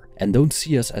 overshare, and don't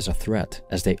see us as a threat,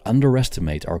 as they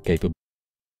underestimate our capabilities.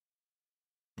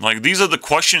 Like, these are the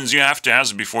questions you have to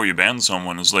ask before you ban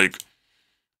someone. Is like,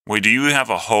 wait, do you have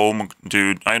a home,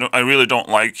 dude? I really don't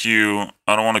like you.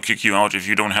 I don't want to kick you out if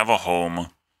you don't have a home.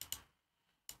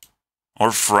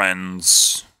 Or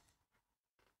friends.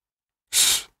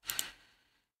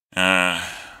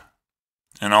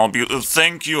 And I'll be,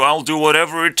 thank you, I'll do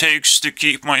whatever it takes to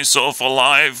keep myself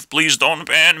alive. Please don't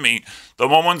ban me. The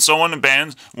moment someone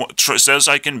says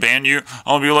I can ban you,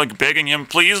 I'll be like begging him,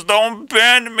 please don't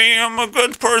ban me. I'm a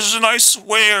good person, I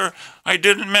swear. I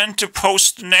didn't mean to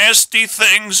post nasty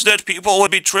things that people would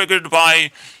be triggered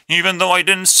by, even though I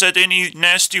didn't say any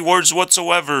nasty words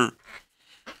whatsoever.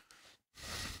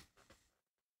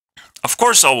 Of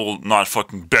course I will not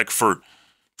fucking beg for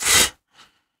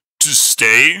to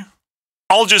stay.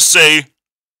 I'll just say,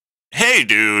 hey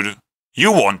dude,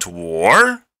 you want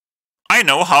war? I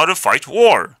know how to fight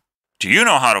war. Do you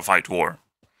know how to fight war?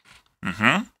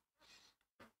 Mm-hmm.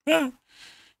 Yeah,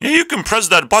 you can press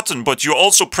that button, but you're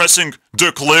also pressing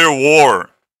declare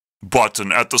war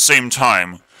button at the same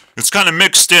time. It's kind of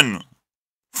mixed in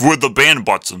with the ban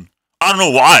button. I don't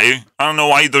know why. I don't know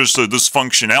why there's this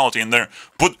functionality in there,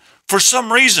 but for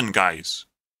some reason, guys,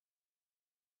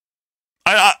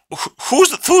 who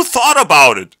thought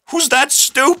about it? Who's that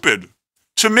stupid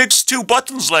to mix two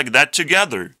buttons like that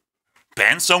together?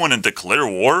 Ban someone and declare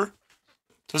war?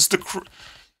 That's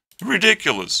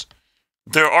ridiculous.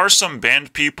 There are some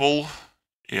banned people,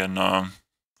 and I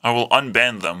will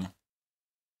unban them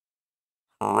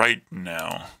right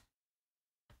now.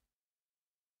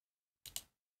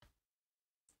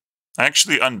 I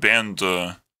actually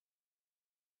unbanned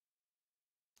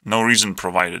no reason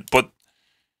provided, but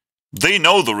they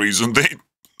know the reason.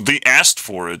 They asked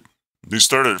for it. They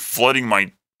started flooding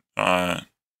my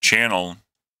channel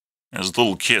as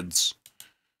little kids.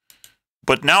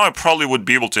 But now I probably would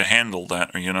be able to handle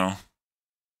that, you know.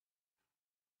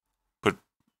 But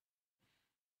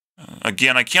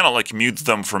again, I cannot like mute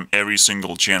them from every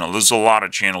single channel. There's a lot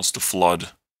of channels to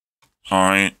flood.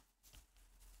 Alright.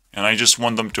 And I just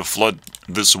want them to flood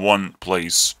this one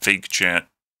place, fake chat.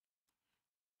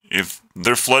 If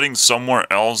they're flooding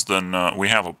somewhere else, then we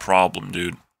have a problem,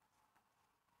 dude.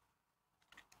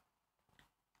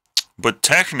 But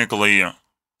technically,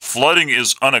 flooding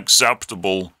is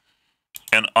unacceptable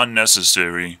and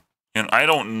unnecessary. And I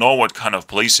don't know what kind of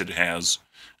place it has.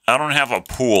 I don't have a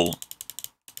pool.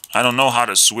 I don't know how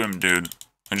to swim, dude.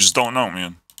 I just don't know,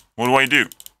 man. What do I do?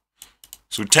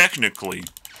 So technically,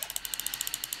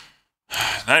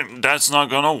 that's not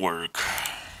gonna work.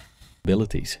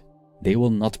 They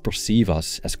will not perceive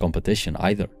us as competition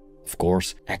either. Of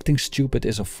course, acting stupid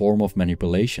is a form of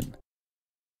manipulation.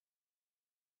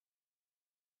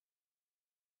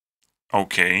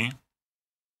 Okay.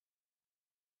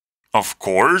 Of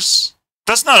course?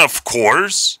 That's not of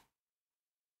course.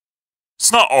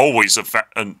 It's not always a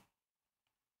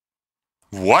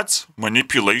what?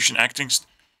 Manipulation?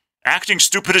 Acting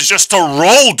stupid is just a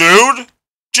role, dude!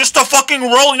 Just a fucking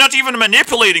role. You're not even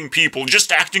manipulating people,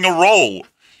 just acting a role.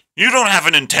 You don't have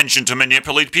an intention to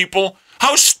manipulate people.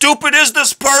 How stupid is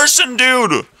this person,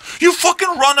 dude? You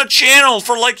fucking run a channel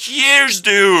for like years,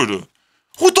 dude.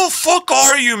 Who the fuck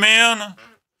are you, man?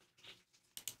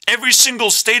 Every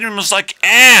single statement was like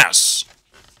ass.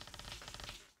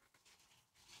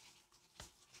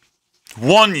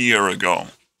 1 year ago.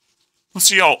 Let's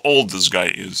see how old this guy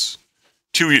is.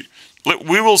 2 years.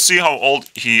 We will see how old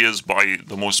he is by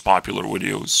the most popular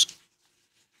videos.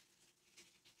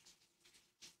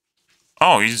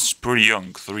 Oh, he's pretty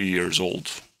young, 3 years old.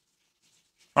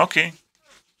 Okay.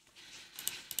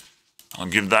 I'll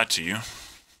give that to you.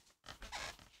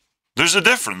 There's a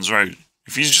difference, right?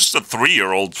 If he's just a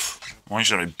 3-year-old, why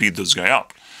should I beat this guy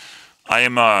up? I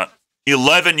am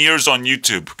 11 years on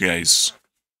YouTube, guys.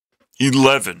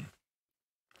 11.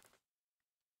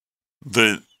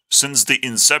 Since the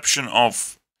inception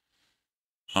of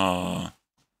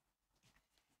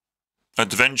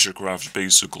AdventureCraft,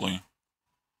 basically,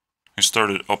 I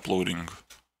started uploading.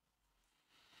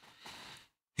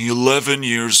 11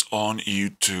 years on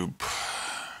YouTube.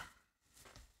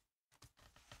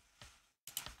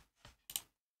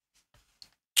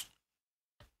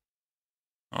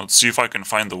 Let's see if I can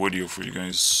find the video for you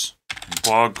guys.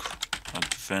 Bug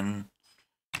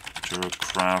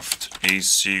AdventureCraft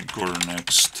AC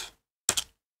Gornext.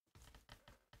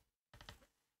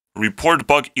 Report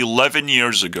bug 11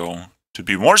 years ago. To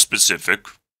be more specific,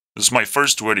 this is my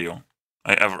first video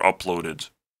I ever uploaded.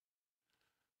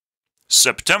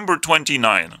 September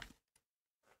 29.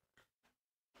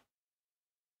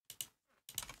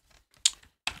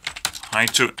 Hi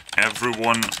to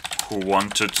everyone who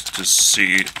wanted to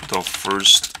see the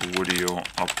first video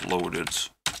uploaded.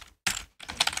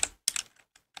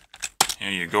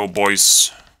 Here you go,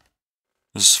 boys.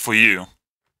 This is for you.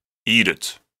 Eat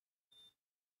it.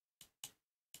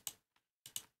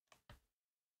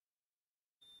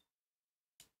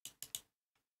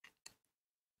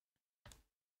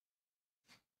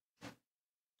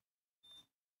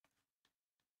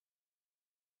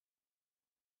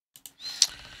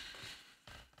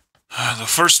 The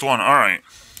first one, alright.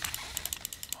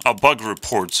 A bug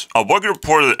report. A bug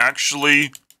report that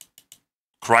actually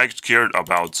Cracked cared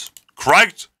about.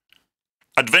 Cracked?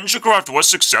 AdventureCraft was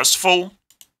successful?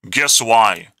 Guess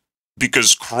why?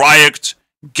 Because Cracked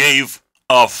gave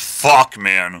a fuck,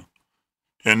 man.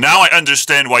 And now I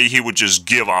understand why he would just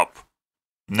give up.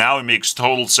 Now it makes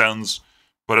total sense,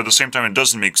 but at the same time it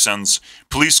doesn't make sense.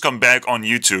 Please come back on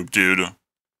YouTube, dude.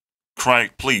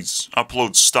 Craig, please,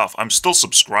 upload stuff. I'm still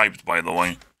subscribed, by the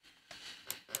way.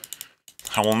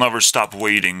 I will never stop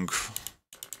waiting.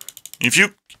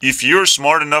 If you're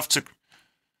smart enough to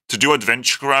do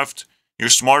AdventureCraft, you're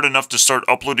smart enough to start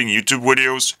uploading YouTube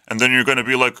videos, and then you're gonna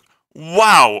be like,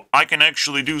 wow, I can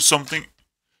actually do something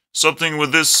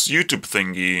with this YouTube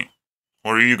thingy.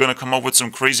 Or are you gonna come up with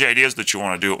some crazy ideas that you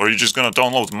wanna do? Or you're just gonna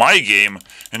download my game,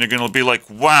 and you're gonna be like,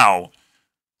 wow,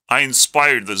 I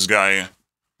inspired this guy.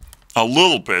 A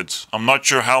little bit. I'm not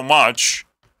sure how much,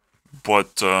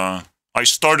 but I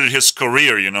started his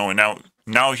career, you know, and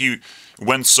now he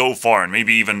went so far and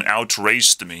maybe even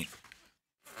outraced me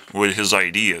with his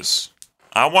ideas.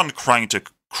 I want Craig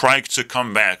to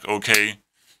come back, okay?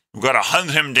 We gotta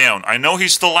hunt him down. I know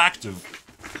he's still active.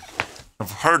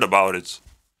 I've heard about it.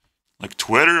 Like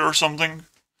Twitter or something?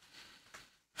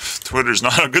 Twitter's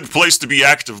not a good place to be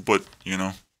active, but, you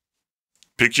know,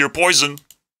 pick your poison.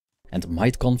 And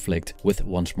might conflict with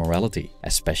one's morality,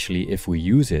 especially if we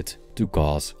use it to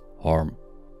cause harm.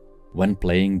 When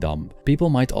playing dumb, people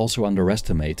might also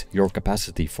underestimate your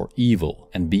capacity for evil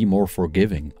and be more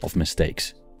forgiving of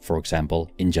mistakes. For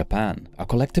example, in Japan, a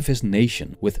collectivist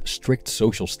nation with strict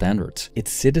social standards,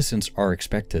 its citizens are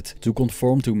expected to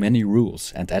conform to many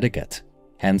rules and etiquette.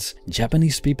 Hence,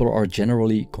 Japanese people are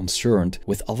generally concerned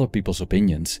with other people's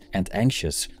opinions and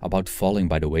anxious about falling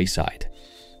by the wayside.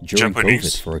 During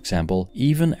COVID, for example,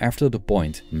 even after the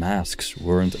point masks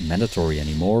weren't mandatory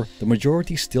anymore, the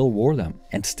majority still wore them,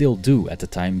 and still do at the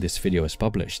time this video is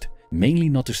published, mainly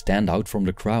not to stand out from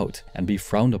the crowd and be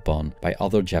frowned upon by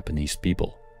other Japanese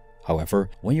people.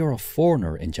 However, when you're a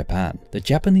foreigner in Japan, the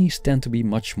Japanese tend to be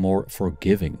much more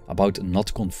forgiving about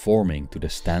not conforming to the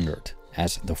standard,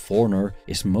 as the foreigner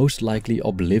is most likely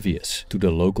oblivious to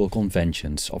the local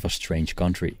conventions of a strange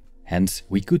country. Hence,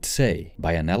 we could say,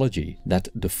 by analogy, that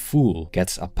the fool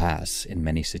gets a pass in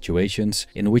many situations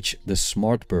in which the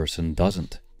smart person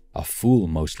doesn't. A fool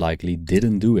most likely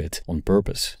didn't do it on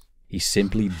purpose. He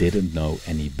simply didn't know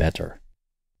any better.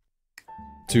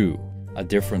 2. A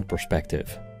different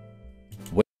perspective.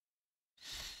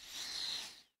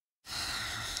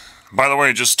 By the way,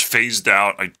 I just phased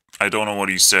out. I don't know what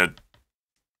he said.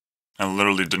 I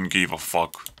literally didn't give a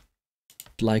fuck.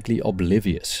 Likely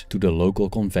oblivious to the local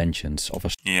conventions of a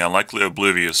Yeah, likely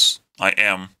oblivious. I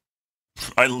am.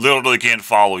 I literally can't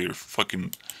follow your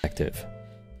fucking... perspective.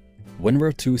 When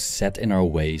we're too set in our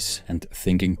ways and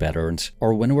thinking patterns,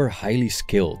 or when we're highly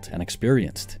skilled and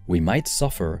experienced, we might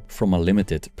suffer from a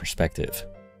limited perspective.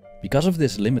 Because of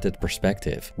this limited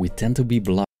perspective, we tend to be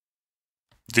blind.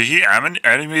 Did he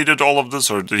animated all of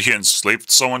this, or did he enslave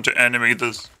someone to animate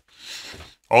this?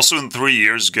 Also, in 3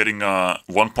 years, getting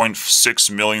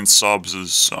 1.6 million subs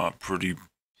is pretty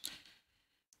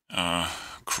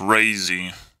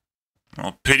crazy.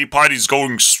 Well, Pity Party's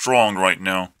going strong right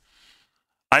now.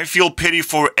 I feel pity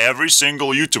for every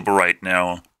single YouTuber right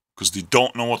now, because they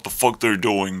don't know what the fuck they're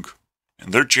doing.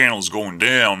 And their channel's going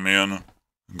down, man.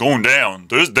 Going down.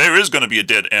 There is gonna be a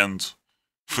dead end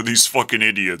for these fucking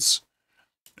idiots.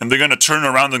 And they're gonna turn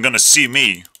around and gonna see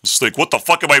me. It's like, what the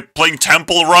fuck am I playing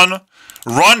Temple Run?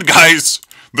 Run, guys!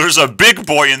 There's a big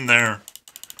boy in there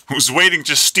who's waiting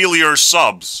to steal your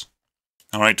subs.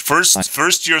 Alright,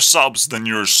 first your subs, then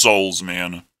your souls,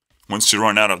 man. Once you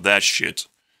run out of that shit.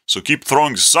 So keep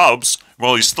throwing subs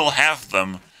while you still have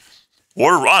them.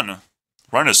 Or run.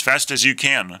 Run as fast as you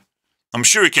can. I'm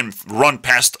sure you can run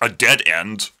past a dead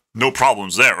end. No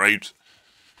problems there, right?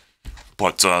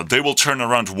 But they will turn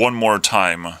around one more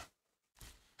time.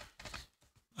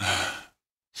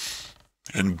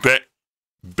 And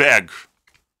beg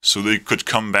so they could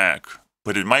come back.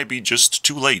 But it might be just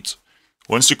too late.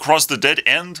 Once you cross the dead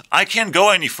end, I can't go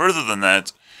any further than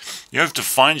that. You have to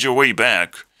find your way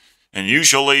back. And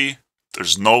usually,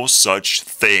 there's no such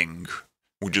thing.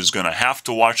 We're just gonna have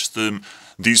to watch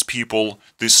these people,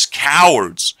 these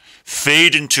cowards,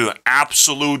 fade into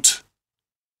absolute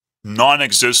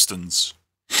non-existence.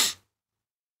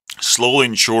 Slowly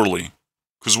and surely.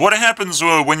 Because what happens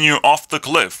when you're off the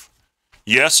cliff?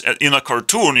 Yes, in a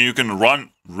cartoon you can run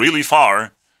really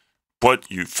far,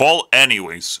 but you fall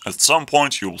anyways. At some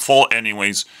point you'll fall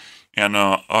anyways. And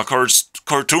a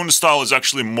cartoon style is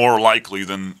actually more likely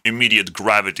than immediate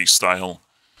gravity style.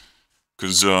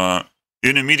 Because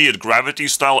in immediate gravity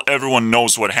style, everyone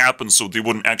knows what happens, so they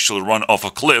wouldn't actually run off a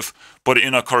cliff. But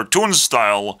in a cartoon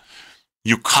style,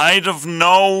 you kind of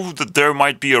know that there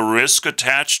might be a risk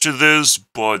attached to this,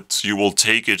 but you will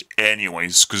take it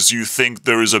anyways, because you think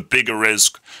there is a bigger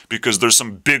risk, because there's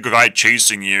some big guy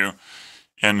chasing you,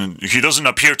 and he doesn't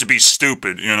appear to be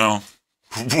stupid, you know?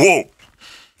 Whoa!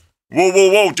 Whoa,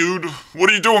 whoa, whoa, dude. What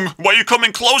are you doing? Why are you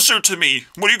coming closer to me?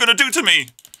 What are you gonna do to me?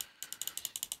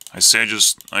 I say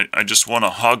I just want a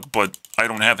hug, but I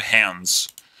don't have hands.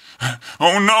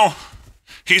 Oh no!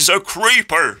 He's a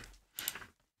creeper!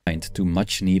 To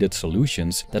much needed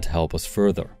solutions that help us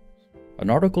further. An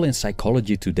article in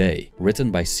Psychology Today,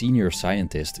 written by senior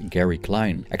scientist Gary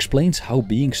Klein, explains how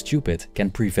being stupid can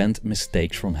prevent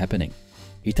mistakes from happening.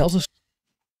 He tells us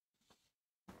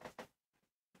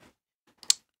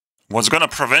what's gonna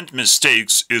prevent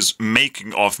mistakes is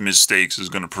making of mistakes is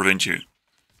gonna prevent you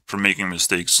from making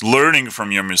mistakes. Learning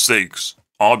from your mistakes,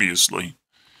 obviously.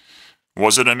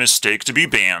 Was it a mistake to be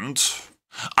banned?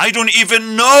 I don't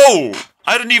even know!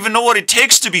 I don't even know what it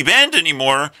takes to be banned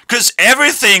anymore, because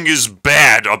everything is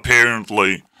bad,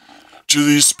 apparently, to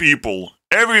these people.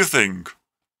 Everything.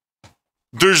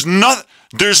 There's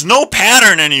no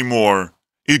pattern anymore.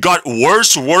 It got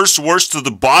worse, worse, worse to the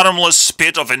bottomless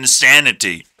pit of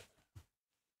insanity.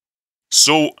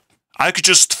 So, I could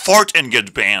just fart and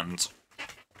get banned.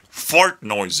 Fart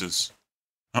noises.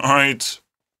 Alright.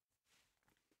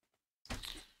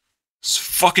 It's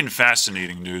fucking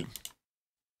fascinating, dude.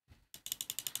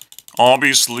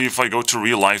 Obviously, if I go to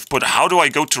real life, but how do I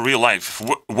go to real life?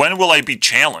 When will I be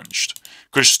challenged?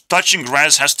 Because touching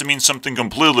grass has to mean something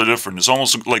completely different. It's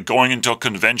almost like going into a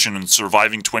convention and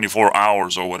surviving 24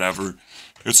 hours or whatever.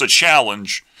 It's a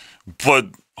challenge, but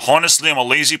honestly, I'm a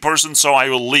lazy person, so I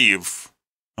will leave.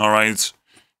 Alright?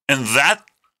 And that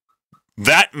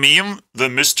meme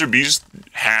that Mr. Beast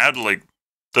had, like,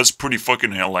 that's pretty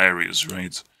fucking hilarious,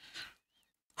 right?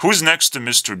 Who's next to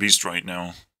Mr. Beast right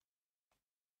now?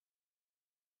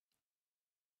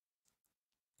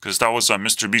 Because that was a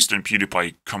Mr. Beast and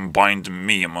PewDiePie combined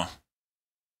meme.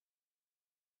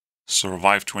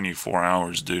 Survive 24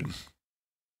 hours, dude.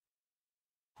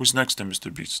 Who's next to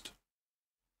Mr. Beast?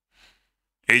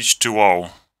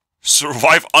 H2O.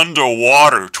 Survive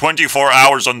underwater. 24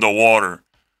 hours underwater.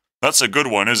 That's a good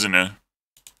one, isn't it?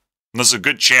 That's a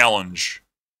good challenge.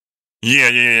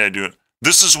 Yeah, dude.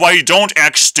 This is why you don't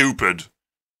act stupid.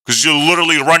 Because you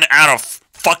literally run out of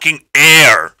fucking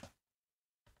air.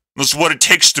 That's what it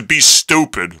takes to be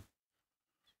stupid.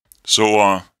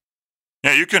 So,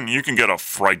 Yeah, you can get a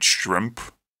fried shrimp.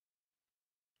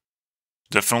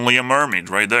 Definitely a mermaid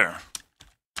right there.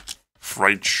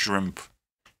 Fried shrimp.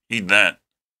 Eat that.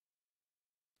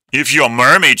 If you're a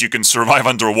mermaid, you can survive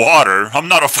underwater. I'm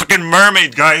not a fucking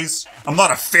mermaid, guys. I'm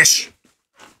not a fish.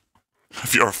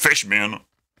 If you're a fish, man,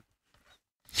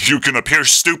 you can appear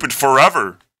stupid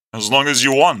forever, as long as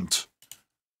you want.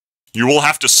 You will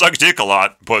have to suck dick a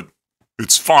lot, but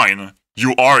it's fine.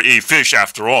 You are a fish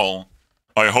after all.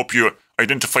 I hope you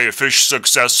identify a fish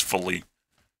successfully.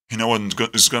 You know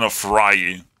what is gonna fry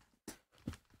you.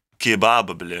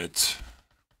 Kebab, bled.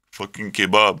 Fucking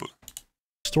kebab.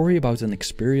 Story about an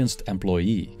experienced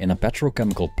employee in a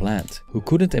petrochemical plant who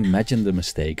couldn't imagine the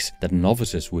mistakes that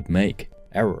novices would make,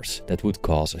 errors that would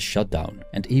cause a shutdown,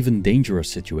 and even dangerous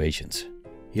situations.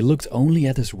 He looked only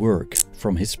at his work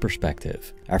from his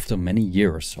perspective after many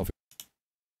years of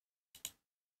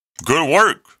good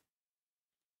work.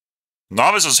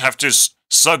 Novices have to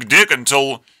suck dick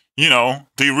until, you know,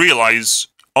 they realize,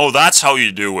 oh, that's how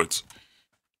you do it.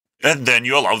 And then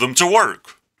you allow them to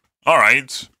work.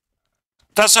 Alright.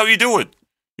 That's how you do it.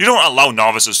 You don't allow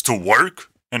novices to work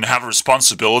and have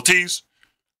responsibilities.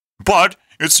 But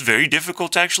it's very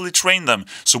difficult to actually train them.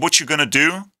 So what you're gonna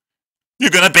do? You're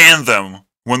gonna ban them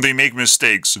when they make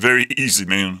mistakes. Very easy,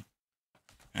 man.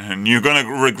 And you're gonna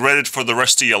regret it for the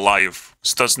rest of your life.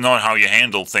 So that's not how you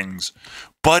handle things.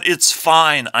 But it's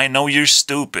fine. I know you're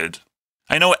stupid.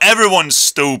 I know everyone's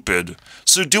stupid.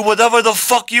 So do whatever the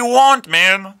fuck you want,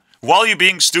 man. While you're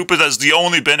being stupid, that's the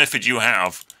only benefit you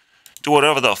have. Do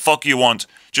whatever the fuck you want.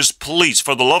 Just please,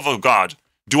 for the love of God,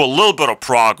 do a little bit of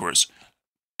progress.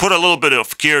 Put a little bit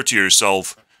of care to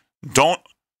yourself. Don't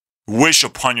wish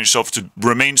upon yourself to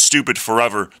remain stupid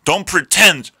forever. Don't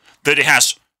pretend that it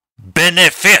has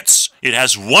benefits. It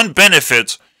has one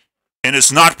benefit, and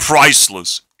it's not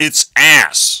priceless. It's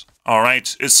ass.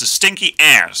 Alright? It's a stinky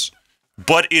ass.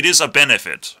 But it is a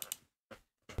benefit.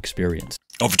 Experience.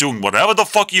 Of doing whatever the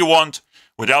fuck you want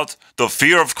without the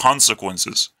fear of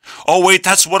consequences. Oh wait,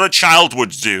 that's what a child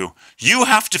would do. You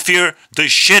have to fear the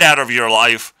shit out of your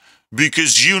life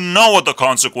because you know what the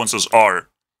consequences are.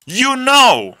 You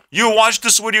know! You watched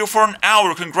this video for an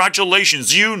hour,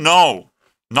 congratulations, you know!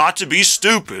 Not to be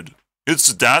stupid.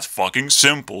 It's that fucking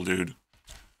simple, dude.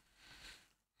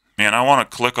 Man, I want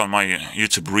to click on my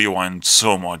YouTube Rewind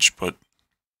so much, but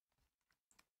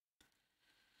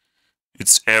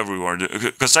it's everywhere.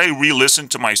 Because I re-listen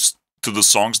to the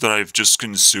songs that I've just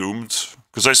consumed.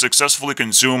 Because I successfully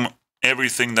consume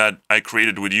everything that I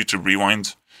created with YouTube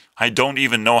Rewind. I don't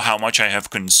even know how much I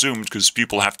have consumed because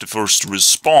people have to first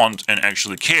respond and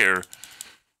actually care.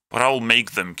 But I'll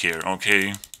make them care,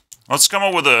 okay? Let's come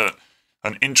up with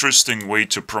an interesting way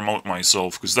to promote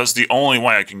myself, because that's the only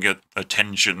way I can get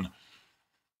attention.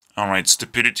 Alright,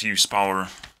 stupidity's power.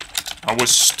 I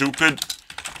was stupid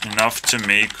enough to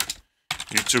make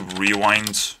YouTube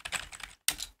Rewind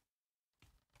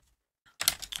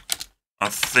a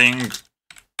thing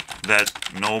that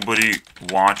nobody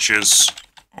watches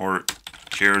or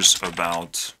cares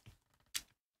about.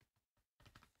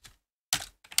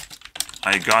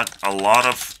 I got a lot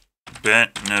of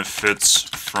benefits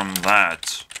from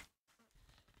that.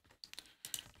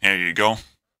 There you go.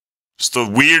 It's the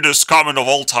weirdest comment of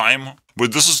all time,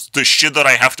 but this is the shit that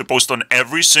I have to post on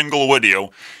every single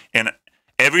video, and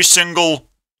every single,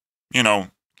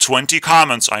 20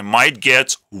 comments I might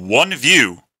get one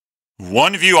view.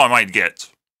 One view I might get.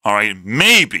 Alright?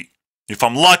 Maybe. If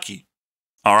I'm lucky.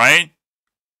 Alright?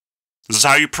 This is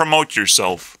how you promote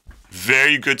yourself.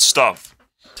 Very good stuff.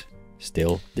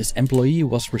 Still, this employee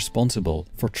was responsible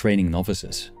for training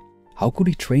novices. How could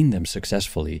he train them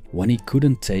successfully when he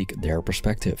couldn't take their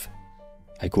perspective?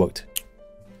 I quote,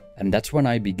 "And that's when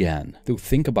I began to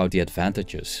think about the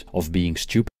advantages of being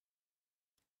stupid."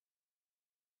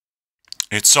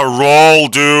 It's a role,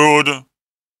 dude.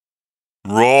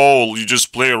 Role. You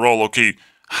just play a role. Okay,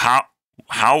 how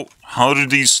do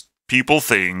these people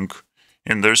think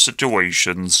in their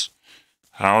situations?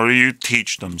 How do you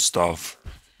teach them stuff?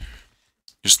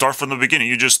 You start from the beginning.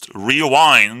 You just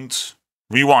rewind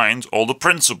all the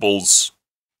principles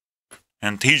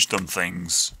and teach them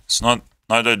things. It's not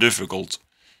that difficult.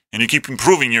 And you keep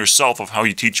improving yourself of how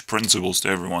you teach principles to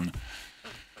everyone.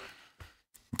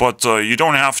 But you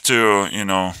don't have to,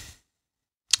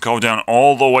 go down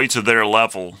all the way to their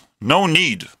level. No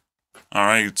need.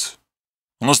 Alright?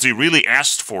 Unless they really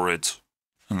asked for it.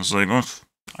 And it's like, oh,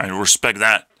 I respect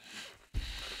that.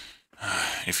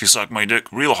 If you suck my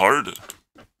dick real hard.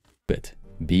 But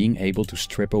being able to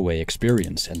strip away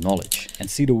experience and knowledge and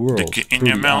see the world through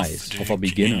the eyes of a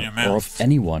beginner or of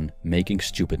anyone making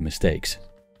stupid mistakes.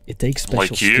 It takes special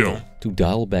Like you. skill to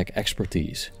dial back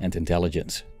expertise and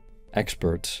intelligence.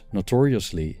 Experts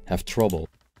notoriously have trouble.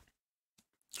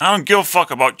 I don't give a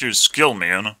fuck about your skill,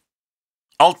 man.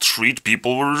 I'll treat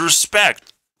people with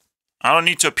respect. I don't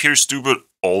need to appear stupid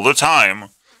all the time.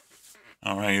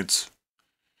 Alright.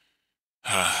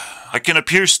 I can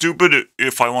appear stupid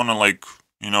if I want to, like,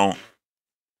 you know,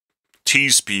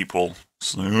 tease people.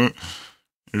 So,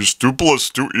 is 2 plus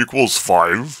 2 equals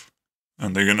 5?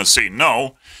 And they're gonna say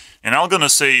no. And I'm gonna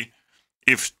say,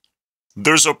 if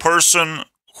there's a person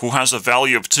who has a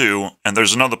value of 2, and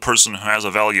there's another person who has a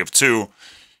value of 2,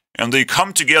 and they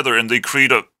come together and they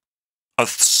create a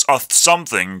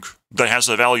something that has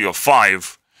a value of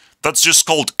 5, that's just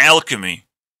called alchemy.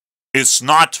 It's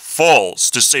not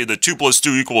false to say that 2 plus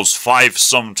 2 equals 5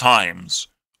 sometimes.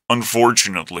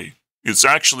 Unfortunately. It's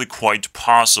actually quite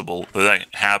possible that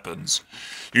happens.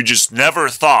 You just never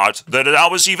thought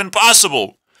that was even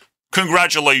possible.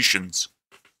 Congratulations.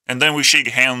 And then we shake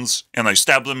hands and I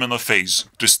stab them in the face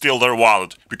to steal their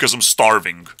wallet because I'm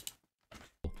starving.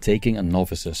 Taking a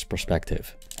novice's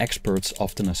perspective, experts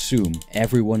often assume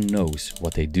everyone knows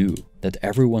what they do, that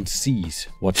everyone sees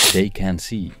what they can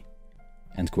see.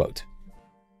 End quote.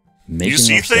 Making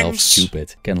see ourselves things?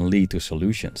 stupid can lead to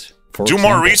solutions. For Do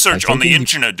example, more research by on the taking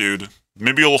internet, dude.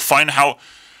 Maybe you'll find how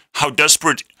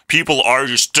desperate people are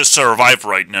just to survive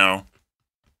right now.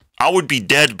 I would be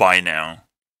dead by now.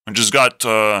 I just got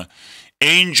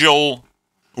angel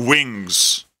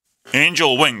wings.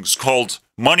 Angel wings called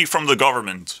money from the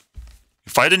government.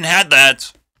 If I didn't have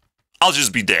that, I'll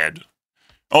just be dead.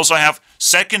 Also, I have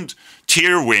second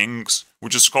tier wings,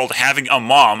 which is called having a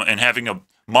mom and having a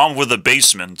mom with a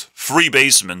basement. Free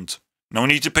basement. No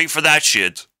need to pay for that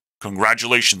shit.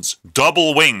 Congratulations.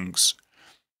 Double wings.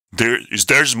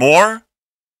 There's more?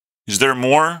 Is there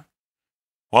more?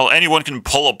 Well, anyone can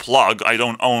pull a plug. I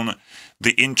don't own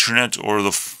the internet or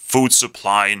the food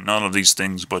supply, none of these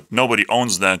things, but nobody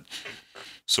owns that.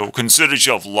 So consider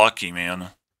yourself lucky, man.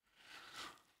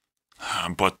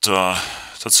 But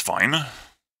that's fine.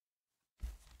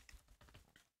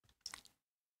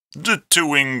 The 2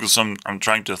 wings, I'm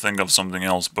trying to think of something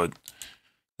else, but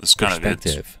that's kind of it.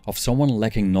 perspective of someone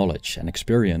lacking knowledge and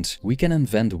experience, we can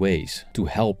invent ways to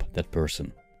help that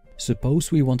person.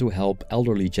 Suppose we want to help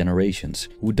elderly generations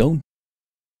who don't.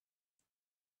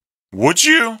 Would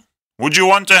you? Would you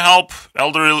want to help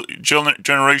elderly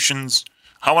generations?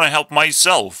 I want to help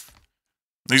myself.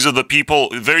 These are the people,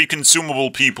 very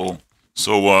consumable people.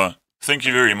 So, thank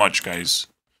you very much, guys.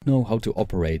 Know how to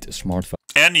operate a smartphone.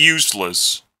 And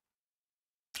useless.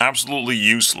 Absolutely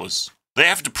useless. They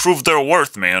have to prove their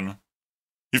worth, man.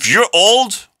 If you're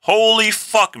old, holy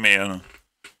fuck, man.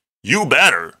 You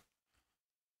better.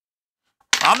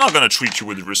 I'm not gonna treat you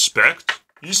with respect.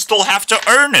 You still have to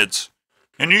earn it.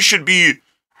 And it should be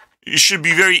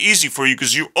very easy for you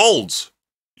because you're old.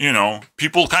 You know,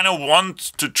 people kind of want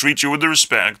to treat you with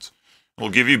respect. Will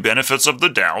give you benefits of the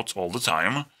doubt all the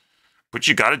time. But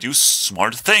you gotta do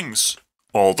smart things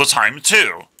all the time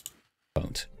too.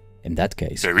 In that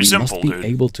case, Very we simple, must be dude.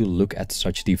 able to look at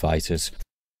such devices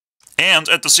And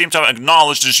at the same time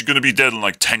acknowledge that you're gonna be dead in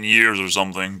like 10 years or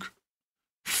something.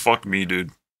 Fuck me,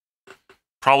 dude.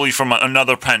 Probably from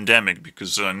another pandemic,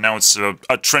 because now it's a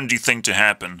trendy thing to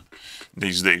happen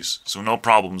these days. So no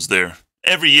problems there.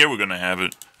 Every year we're gonna have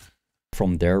it.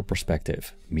 from their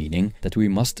perspective, meaning that we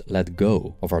must let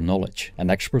go of our knowledge and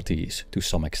expertise to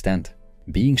some extent.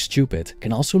 Being stupid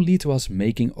can also lead to us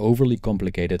making overly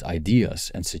complicated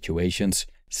ideas and situations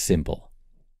simple.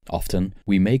 Often,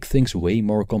 we make things way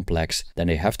more complex than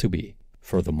they have to be.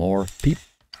 Furthermore,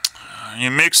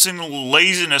 You're mixing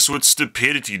laziness with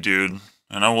stupidity, dude.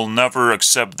 And I will never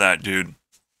accept that, dude.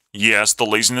 Yes, the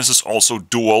laziness is also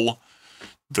dual.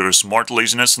 There's smart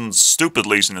laziness and stupid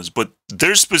laziness, but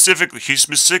he's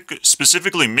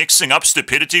specifically mixing up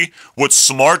stupidity with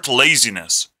smart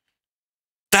laziness.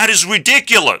 That is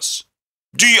ridiculous.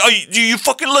 Do you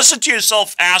fucking listen to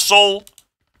yourself, asshole?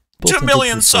 2 tend to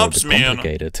million prefer subs, the man.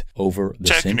 complicated over the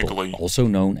simple, Technically. also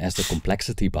known as the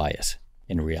complexity bias.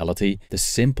 In reality, the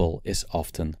simple is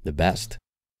often the best.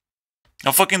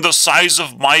 Now, fucking the size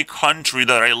of my country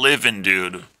that I live in,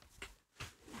 dude.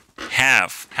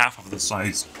 Half of the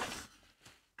size.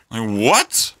 Like,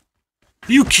 what?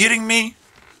 Are you kidding me?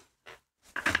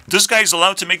 This guy's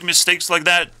allowed to make mistakes like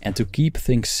that? And to keep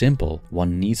things simple,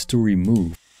 one needs to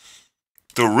remove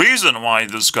The reason why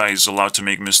this guy is allowed to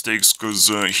make mistakes because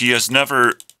he has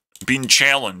never been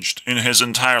challenged in his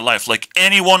entire life, like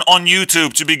anyone on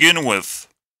YouTube to begin with.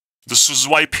 This is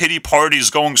why Pity Party is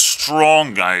going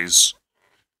strong, guys.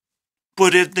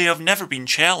 But they have never been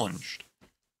challenged.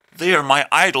 They are my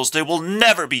idols. They will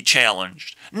never be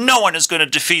challenged. No one is going to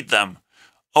defeat them.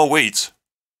 Oh, wait.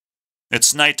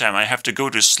 It's nighttime. I have to go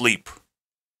to sleep.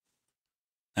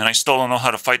 And I still don't know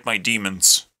how to fight my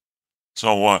demons.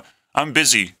 So, I'm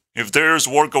busy. If there's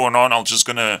war going on, I'm just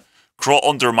gonna crawl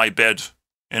under my bed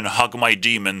and hug my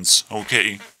demons,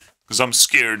 okay? Because I'm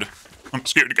scared. I'm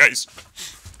scared, guys.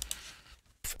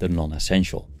 The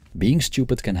non-essential. Being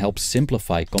stupid can help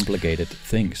simplify complicated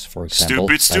things. For example,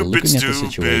 by looking at the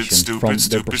situation from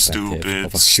the perspective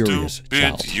of a curious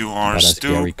child. But as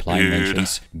Gary Klein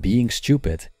mentions, being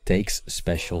stupid takes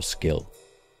special skill.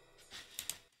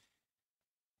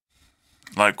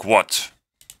 Like what?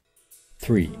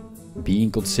 3. Being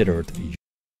considered.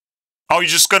 Oh, you're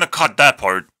just gonna cut that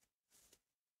part.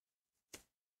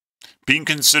 Being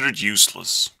considered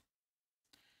useless.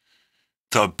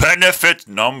 The benefit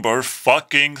number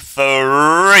fucking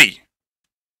 3.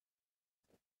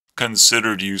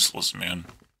 Considered useless, man.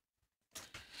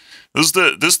 This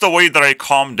is the way that I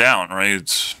calm down,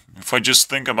 right? If I just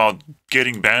think about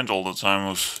getting banned all the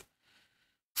time, it'll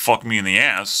fuck me in the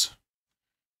ass.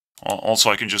 Also,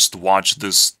 I can just watch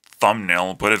this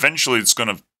thumbnail, but eventually it's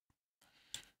gonna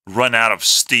run out of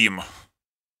steam.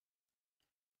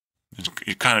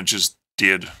 It kind of just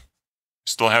did.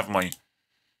 Still have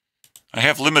I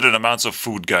have limited amounts of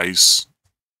food, guys.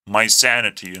 My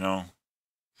sanity, you know.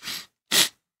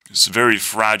 It's a very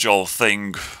fragile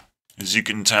thing, as you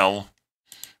can tell.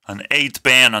 An 8th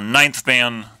ban, a 9th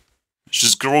ban, it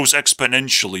just grows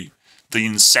exponentially. The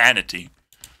insanity.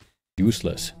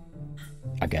 Useless.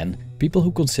 Again, people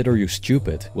who consider you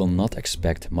stupid will not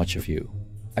expect much of you.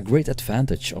 A great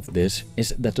advantage of this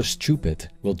is that the stupid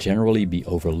will generally be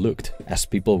overlooked, as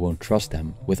people won't trust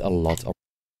them with a lot of...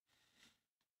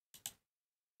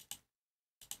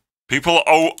 People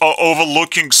are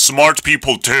overlooking smart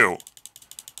people too.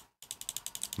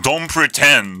 Don't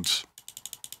pretend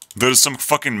there's some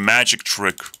fucking magic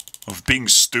trick of being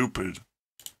stupid.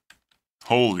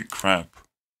 Holy crap.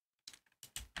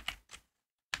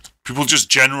 People just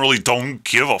generally don't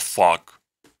give a fuck.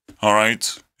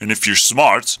 Alright? And if you're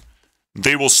smart,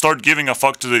 they will start giving a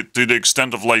fuck to the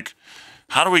extent of like,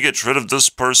 how do we get rid of this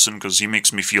person because he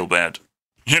makes me feel bad?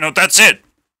 You know, that's it.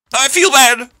 I feel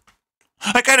bad.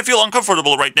 I kind of feel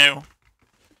uncomfortable right now.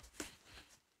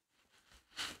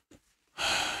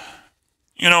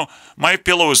 You know, my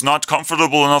pillow is not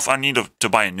comfortable enough. I need to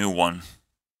buy a new one.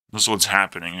 That's what's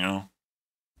happening, you know.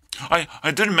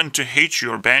 I didn't mean to hate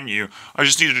you or ban you. I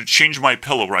just needed to change my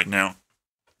pillow right now.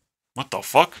 What the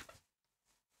fuck?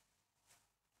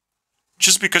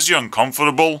 Just because you're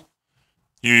uncomfortable,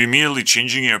 you're immediately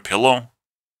changing your pillow?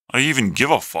 I even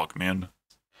give a fuck, man.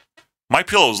 My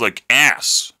pillow's like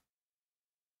ass.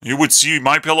 You would see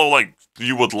my pillow like,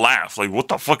 you would laugh. Like, what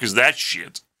the fuck is that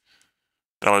shit?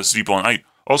 That I sleep on. I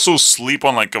also sleep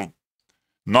on like a,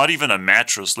 not even a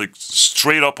mattress, like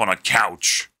straight up on a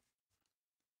couch.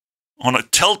 On a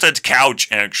tilted couch,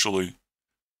 actually.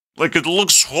 Like, it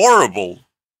looks horrible.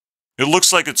 It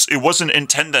looks like it wasn't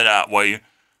intended that way,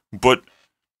 but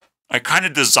I kind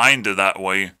of designed it that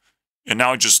way, and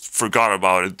now I just forgot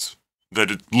about it. That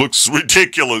it looks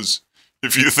ridiculous,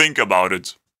 if you think about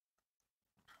it.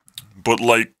 But,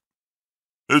 like,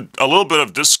 a little bit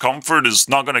of discomfort is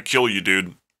not gonna kill you,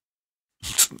 dude.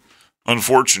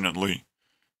 Unfortunately.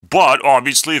 But,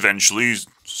 obviously, eventually,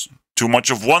 too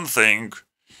much of one thing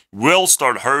will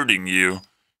start hurting you,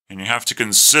 and you have to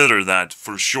consider that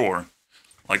for sure.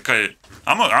 Like,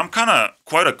 I'm kind of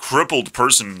quite a crippled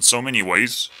person in so many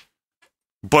ways,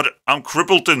 but I'm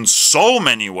crippled in so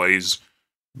many ways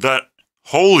that,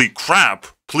 holy crap,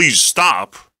 please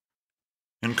stop,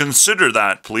 and consider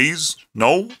that, please.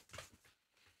 No?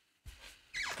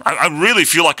 I really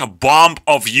feel like a bomb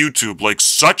of YouTube, like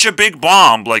such a big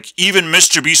bomb, like even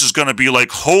Mr. Beast is gonna be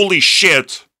like, holy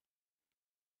shit,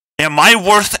 am I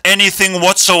worth anything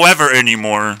whatsoever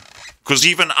anymore? Because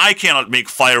even I cannot make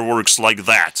fireworks like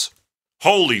that.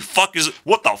 Holy fuck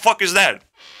what the fuck is that?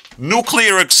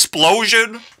 Nuclear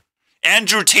explosion?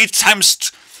 Andrew Tate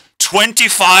times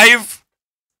 25?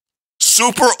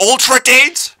 Super Ultra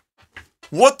Tate?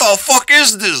 What the fuck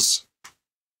is this?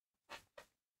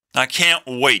 I can't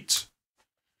wait.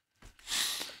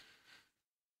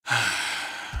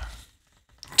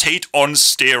 Tate on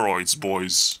steroids,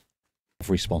 boys.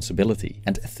 Responsibility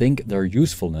and think their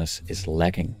usefulness is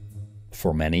lacking.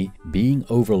 For many, being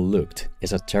overlooked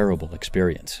is a terrible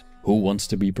experience. Who wants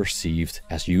to be perceived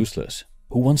as useless?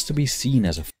 Who wants to be seen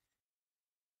as a...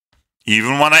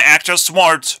 Even when I act as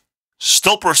smart,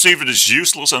 still perceived as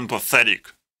useless and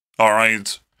pathetic.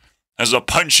 Alright? As a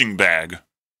punching bag.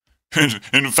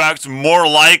 In fact, more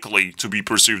likely to be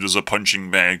perceived as a punching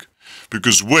bag.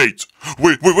 Because wait,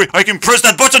 I can press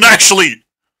that button actually!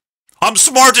 I'm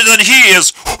smarter than he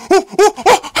is!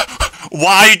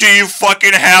 Why do you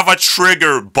fucking have a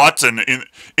trigger button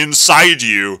inside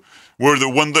you where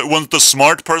when the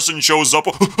smart person shows up?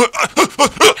 Where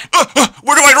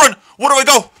do I run? Where do I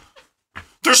go?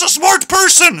 There's a smart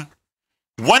person!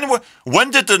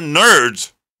 When did the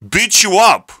nerd beat you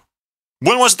up?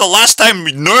 When was the last time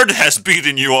nerd has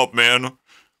beaten you up, man?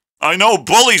 I know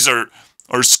bullies are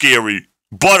scary,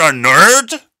 but a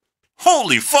nerd?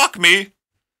 Holy fuck me.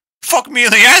 Fuck me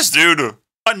in the ass, dude.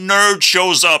 A nerd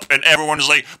shows up and everyone is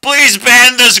like, please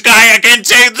ban this guy, I can't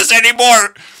take this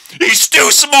anymore. He's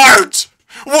too smart.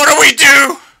 What do we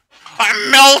do? I'm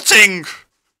melting.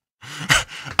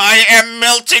 I am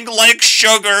melting like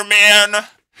sugar, man.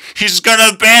 He's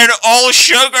gonna ban all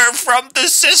sugar from the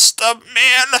system,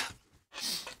 man.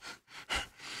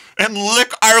 And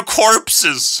lick our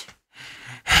corpses.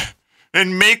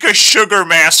 And make a sugar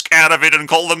mask out of it and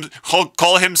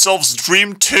call himself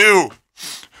Dream 2.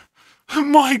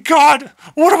 My god,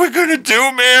 what are we gonna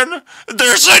do, man?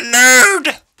 There's a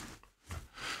nerd!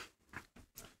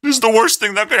 This is the worst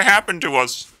thing that could happen to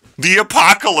us. The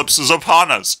apocalypse is upon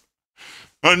us.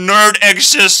 A nerd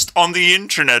exists on the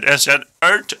internet as had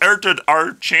entered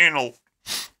our channel.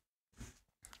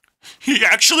 He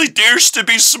actually dares to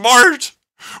be smart.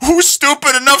 Who's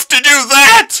stupid enough to do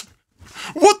that?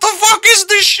 What the fuck is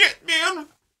this shit, man?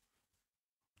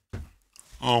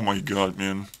 Oh my god,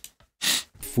 man.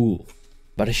 Fool.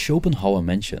 But as Schopenhauer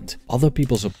mentioned, other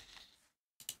people's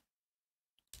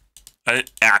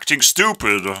acting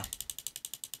stupid.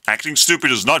 Acting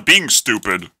stupid is not being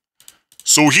stupid.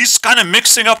 So he's kind of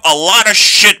mixing up a lot of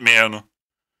shit, man.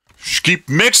 Keep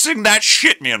mixing that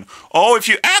shit, man. Oh, if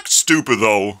you act stupid,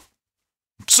 though.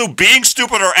 So being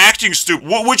stupid or acting stupid?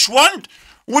 Which one?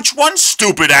 Which one,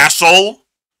 stupid asshole?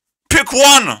 Pick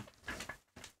one.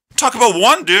 Talk about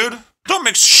one, dude. Don't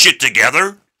mix shit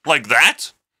together like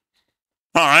that.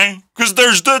 Alright? Because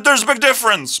there's a big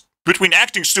difference between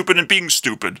acting stupid and being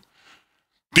stupid.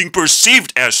 Being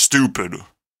perceived as stupid,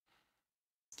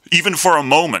 even for a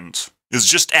moment, is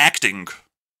just acting.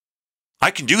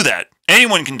 I can do that.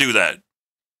 Anyone can do that.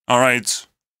 Alright?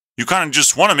 You kind of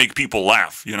just want to make people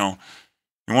laugh, you know?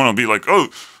 You want to be like,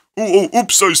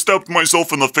 oops, I stabbed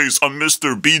myself in the face. I'm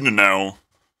Mr. Bean now.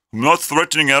 I'm not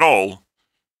threatening at all.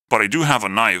 But I do have a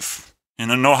knife. And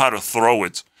I know how to throw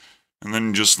it. And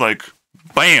then just like,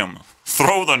 bam!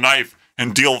 Throw the knife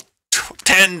and deal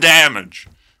 10 damage.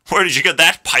 Where did you get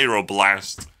that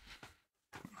pyroblast?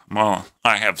 Well,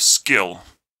 I have skill.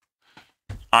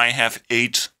 I have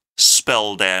 8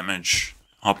 spell damage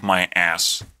up my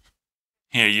ass.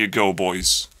 Here you go,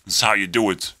 boys. This is how you do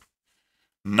it.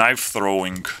 Knife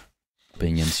throwing.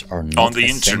 Opinions are not on the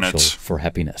essential internet for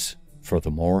happiness.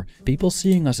 Furthermore, people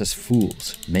seeing us as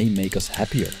fools may make us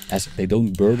happier, as they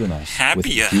don't burden us with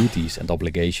duties and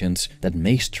obligations that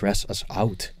may stress us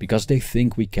out, because they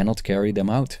think we cannot carry them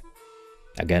out.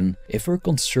 Again, if we're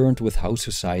concerned with how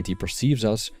society perceives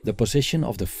us, the position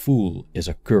of the fool is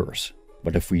a curse.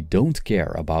 But if we don't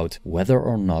care about whether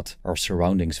or not our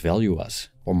surroundings value us,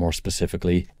 or more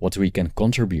specifically, what we can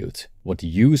contribute, what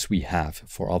use we have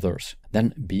for others,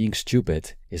 then being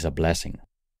stupid is a blessing.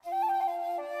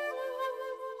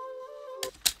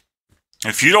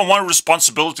 If you don't want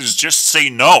responsibilities, just say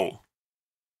no.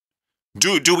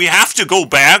 Do we have to go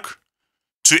back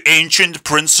to ancient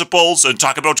principles and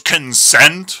talk about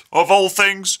consent of all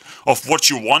things? Of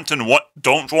what you want and what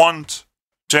don't want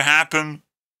to happen?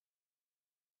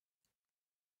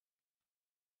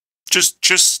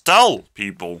 Just tell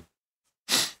people.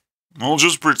 I'll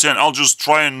just pretend. I'll just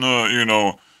try and,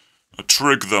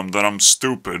 trick them that I'm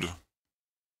stupid.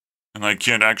 And I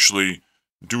can't actually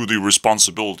do the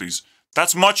responsibilities.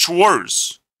 That's much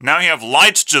worse. Now you have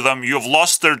lied to them, you have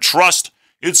lost their trust.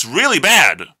 It's really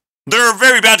bad. There are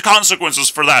very bad consequences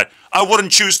for that. I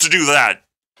wouldn't choose to do that.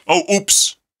 Oh,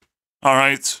 oops.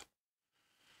 Alright.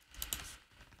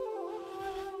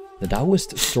 The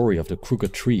Taoist story of the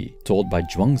crooked tree, told by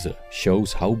Zhuangzi,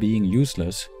 shows how being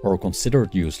useless, or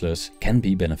considered useless, can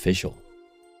be beneficial.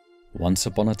 Once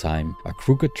upon a time, a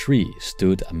crooked tree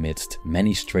stood amidst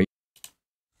many straight.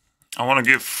 I want to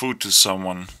give food to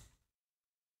someone.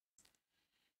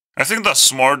 I think the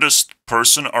smartest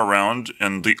person around,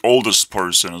 and the oldest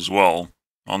person as well,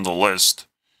 on the list,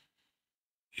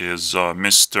 is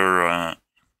Mr.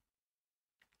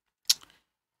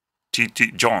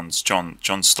 T.T. John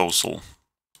Stossel.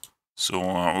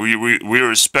 So we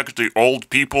respect the old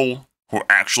people who are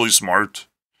actually smart.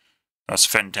 That's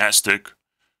fantastic.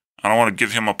 I don't want to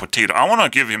give him a potato. I want to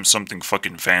give him something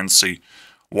fucking fancy.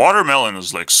 Watermelon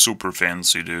is like super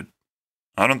fancy, dude.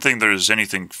 I don't think there's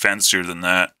anything fancier than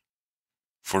that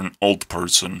for an old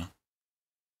person.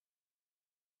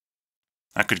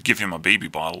 I could give him a baby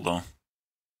bottle, though.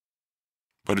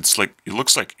 But it's like, it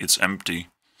looks like it's empty.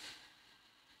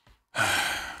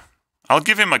 I'll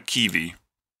give him a kiwi.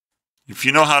 If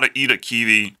you know how to eat a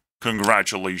kiwi,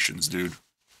 congratulations, dude.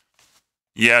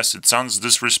 Yes, it sounds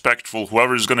disrespectful.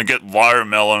 Whoever's gonna get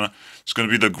watermelon is gonna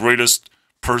be the greatest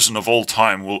person of all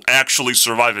time. Will actually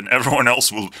survive, and everyone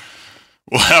else will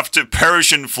have to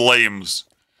perish in flames.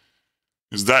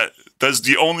 Is that's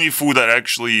the only food that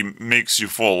actually makes you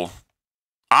full.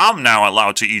 I'm now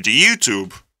allowed to eat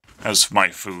YouTube as my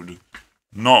food.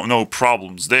 No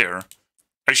problems there.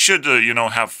 I should, you know,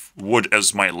 have wood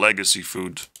as my legacy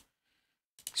food.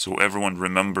 So everyone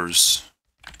remembers.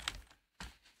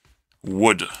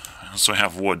 Wood. I also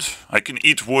have wood. I can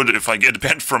eat wood if I get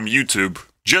banned from YouTube.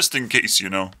 Just in case, you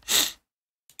know.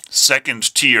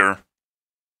 Second tier.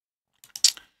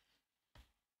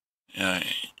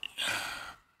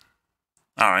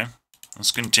 Alright.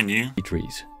 Let's continue.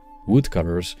 Trees.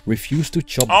 Woodcutters refuse to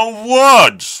chop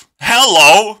wood!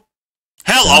 Hello!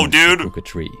 Hello, down the dude! crooked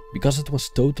tree because it was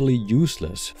totally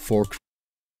useless for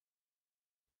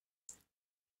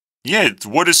Yeah,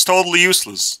 wood is totally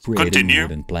useless. creating Continue.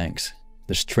 wooden planks.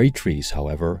 The straight trees,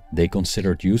 however, they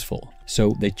considered useful,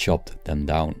 so they chopped them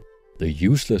down. The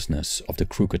uselessness of the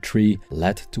crooked tree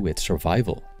led to its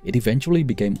survival. It eventually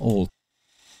became old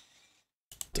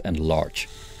and large.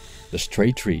 The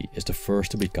straight tree is the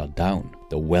first to be cut down.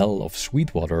 The well of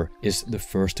sweet water is the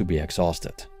first to be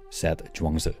exhausted, said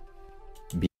Zhuangzi.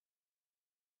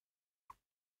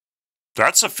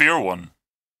 That's a fair one.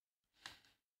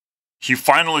 He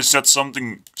finally said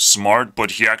something smart,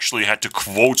 but he actually had to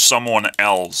quote someone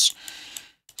else.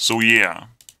 So yeah.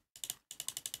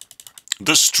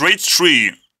 The straight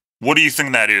tree, what do you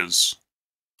think that is?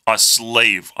 A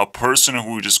slave, a person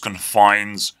who just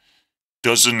confines,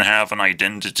 doesn't have an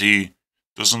identity,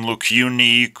 doesn't look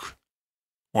unique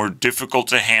or difficult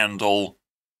to handle.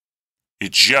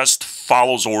 It just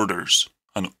follows orders.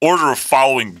 An order of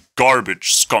following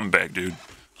garbage scumbag, dude.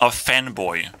 A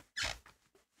fanboy.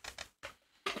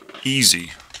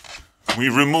 Easy. We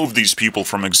remove these people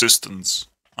from existence.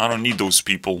 I don't need those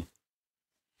people.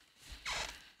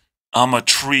 I'm a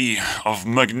tree of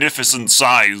magnificent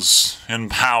size and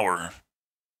power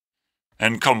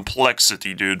and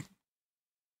complexity, dude.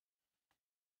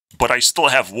 But I still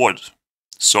have wood.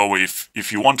 So if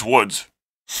you want wood,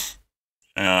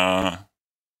 I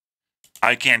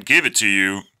can't give it to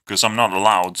you because I'm not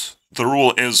allowed. The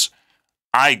rule is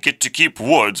I get to keep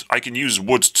wood. I can use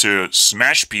wood to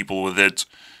smash people with it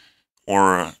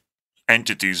or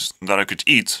entities that I could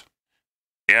eat.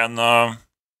 And I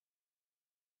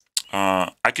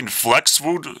can flex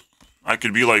wood. I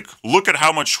could be like, look at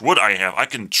how much wood I have. I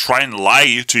can try and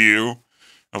lie to you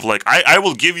of like, I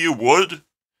will give you wood,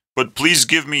 but please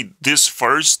give me this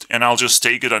first and I'll just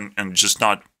take it and just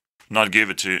not give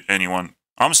it to anyone.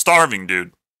 I'm starving,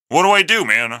 dude. What do I do,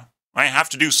 man? I have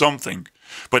to do something.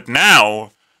 But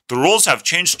now, the rules have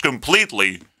changed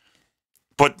completely.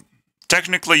 But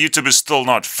technically, YouTube is still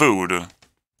not food.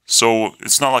 So,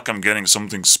 it's not like I'm getting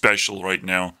something special right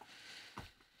now.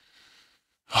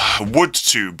 Wood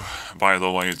tube, by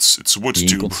the way, it's wood Being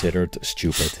tube. considered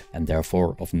stupid and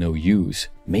therefore of no use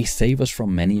may save us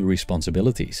from many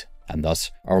responsibilities, and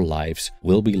thus our lives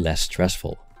will be less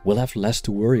stressful. We'll have less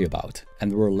to worry about,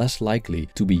 and we're less likely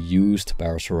to be used by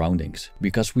our surroundings,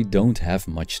 because we don't have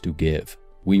much to give.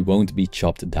 We won't be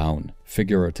chopped down,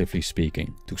 figuratively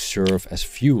speaking, to serve as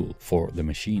fuel for the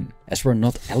machine, as we're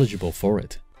not eligible for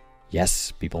it.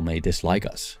 Yes, people may dislike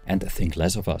us and think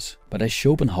less of us, but as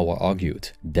Schopenhauer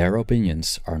argued, their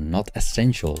opinions are not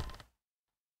essential.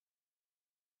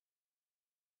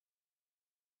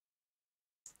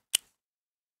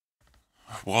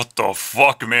 What the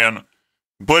fuck, man?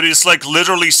 But it's like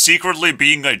literally secretly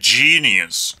being a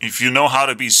genius. If you know how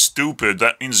to be stupid,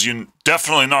 that means you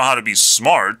definitely know how to be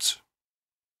smart.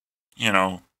 You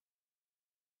know.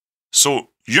 So,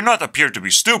 you're not appear to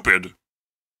be stupid.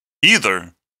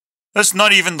 Either. That's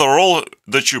not even the role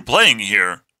that you're playing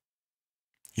here.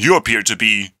 You appear to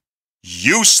be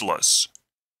useless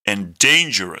and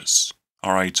dangerous.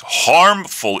 Alright?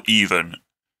 Harmful even.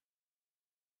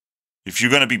 If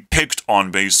you're gonna be picked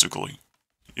on, basically.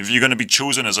 If you're gonna be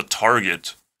chosen as a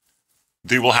target,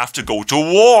 they will have to go to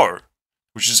war.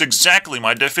 Which is exactly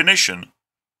my definition.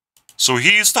 So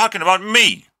he is talking about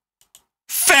me.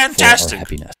 Fantastic! For our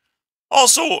happiness.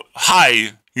 Also,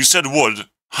 hi. You said wood.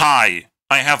 Hi.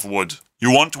 I have wood. You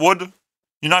want wood?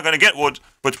 You're not gonna get wood,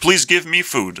 but please give me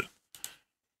food.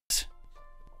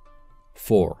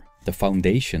 4. The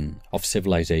foundation of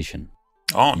civilization.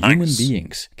 Oh, nice. Human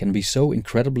beings can be so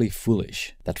incredibly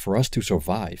foolish that for us to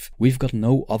survive, we've got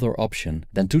no other option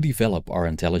than to develop our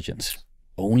intelligence.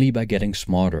 Only by getting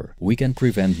smarter, we can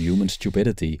prevent human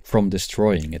stupidity from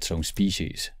destroying its own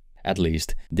species. At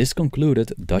least, this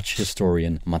concluded Dutch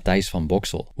historian Matthijs van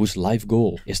Boxel, whose life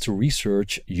goal is to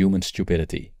research human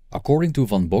stupidity. According to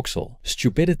van Boxel,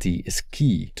 stupidity is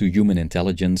key to human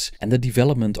intelligence and the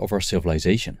development of our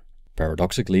civilization.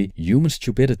 Paradoxically, human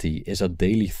stupidity is a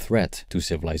daily threat to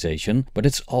civilization, but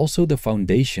it's also the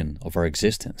foundation of our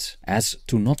existence, as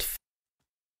to not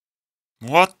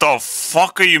What the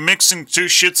fuck are you mixing two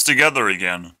shits together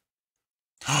again?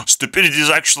 Stupidity is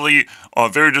actually a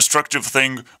very destructive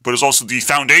thing, but it's also the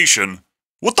foundation.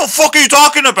 What the fuck are you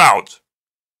talking about?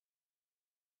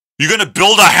 You gonna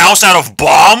build a house out of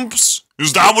bombs?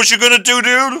 Is that what you're gonna do,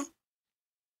 dude?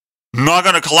 Not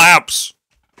gonna collapse.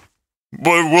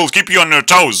 But we'll keep you on your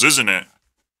toes, isn't it?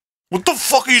 What the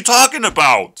fuck are you talking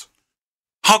about?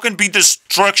 How can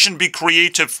destruction be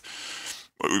creative?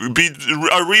 Be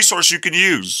a resource you can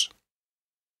use?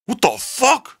 What the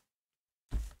fuck?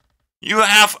 You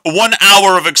have 1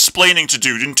 hour of explaining to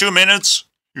do. In 2 minutes,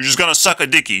 you're just gonna suck a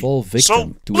dicky. Fall victim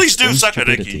So, to please its do own suck a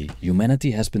stupidity, dicky.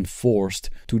 humanity has been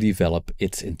forced to develop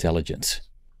its intelligence.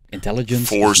 Intelligence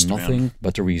Forced, is nothing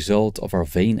but the result of our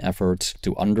vain efforts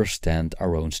to understand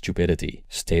our own stupidity,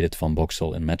 stated Van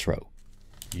Boxel in Metro.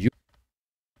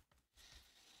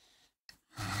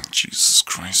 Jesus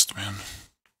Christ, man.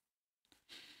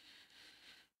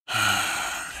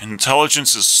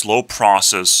 Intelligence is a slow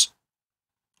process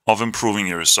of improving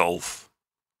yourself.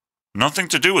 Nothing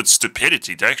to do with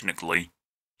stupidity, technically.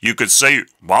 You could say,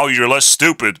 wow, you're less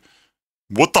stupid.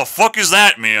 What the fuck is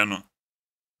that, man?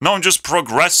 No, I'm just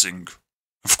progressing.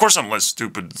 Of course I'm less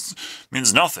stupid. It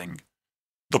means nothing.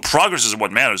 The progress is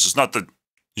what matters. It's not that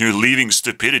you're leaving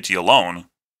stupidity alone.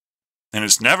 And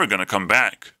it's never gonna come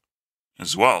back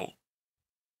as well.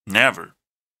 Never.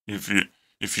 If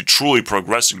you're truly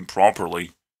progressing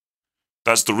properly.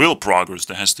 That's the real progress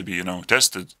that has to be,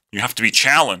 tested. You have to be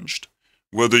challenged.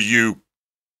 Whether you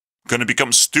gonna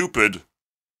become stupid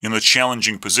in a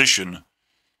challenging position.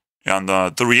 And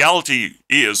the reality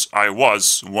is, I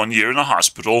was 1 year in a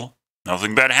hospital.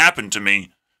 Nothing bad happened to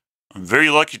me. I'm very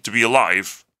lucky to be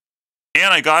alive.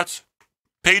 And I got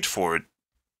paid for it.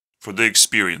 For the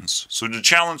experience. So the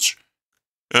challenge,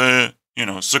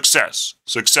 success.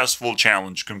 Successful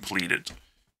challenge completed.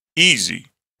 Easy.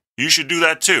 You should do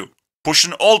that too. Push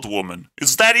an old woman.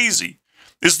 It's that easy.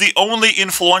 It's the only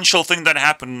influential thing that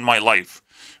happened in my life.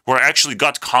 Where I actually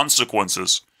got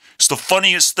consequences. It's the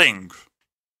funniest thing.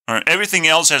 Everything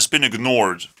else has been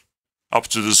ignored up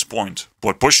to this point.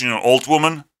 But pushing an old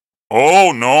woman?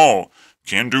 Oh no,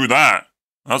 can't do that.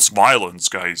 That's violence,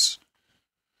 guys.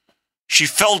 She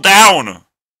fell down.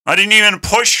 I didn't even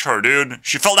push her, dude.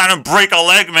 She fell down and break a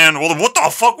leg, man. Well, what the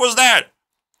fuck was that?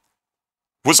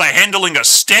 Was I handling a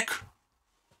stick?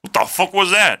 What the fuck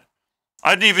was that?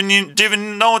 I didn't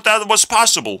even know that was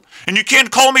possible. And you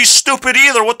can't call me stupid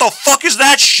either. What the fuck is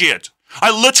that shit?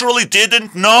 I literally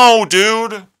didn't know,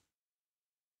 dude.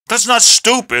 That's not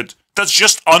stupid. That's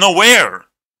just unaware.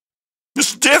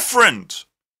 It's different.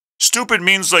 Stupid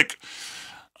means like,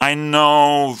 I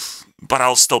know, but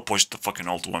I'll still push the fucking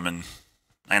old woman.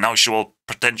 I know she will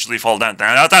potentially fall down.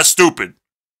 That's stupid.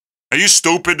 Are you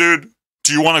stupid, dude?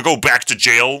 Do you want to go back to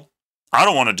jail? I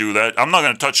don't want to do that. I'm not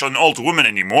going to touch an old woman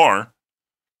anymore.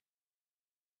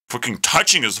 Fucking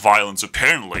touching is violence,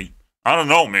 apparently. I don't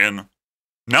know, man.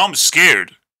 Now I'm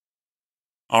scared.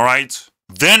 Alright?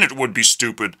 Then it would be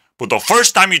stupid. But the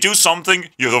first time you do something,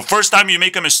 the first time you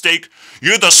make a mistake,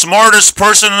 you're the smartest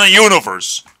person in the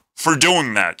universe for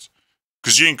doing that.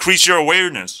 Because you increase your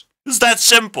awareness. It's that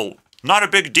simple. Not a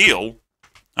big deal.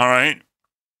 Alright?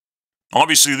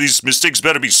 Obviously, these mistakes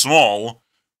better be small,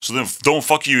 so they don't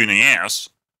fuck you in the ass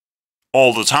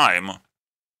all the time.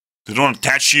 They don't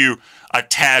attach you a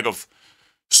tag of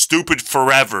stupid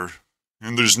forever,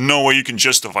 and there's no way you can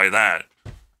justify that.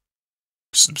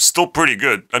 It's still pretty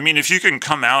good. I mean, if you can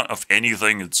come out of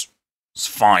anything, it's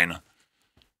fine.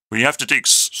 But you have to take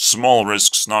small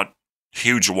risks, not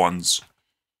huge ones.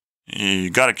 You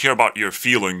gotta care about your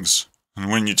feelings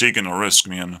when you're taking a risk,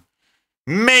 man.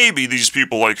 Maybe these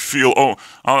people feel, oh,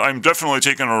 I'm definitely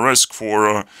taking a risk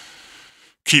for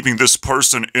keeping this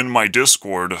person in my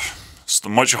Discord. It's a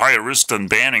much higher risk than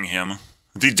banning him.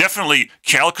 They definitely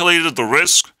calculated the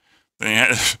risk.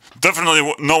 They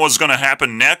definitely know what's gonna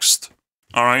happen next.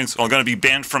 Alright, I'm gonna be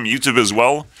banned from YouTube as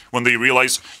well. When they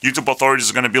realize YouTube authorities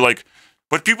are gonna be like,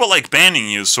 but people like banning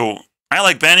you, so I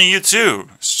like banning you too.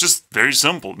 It's just very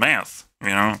simple math,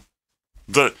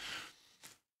 The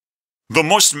the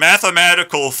most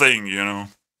mathematical thing, you know.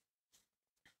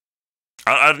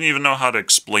 I don't even know how to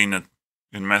explain it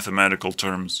in mathematical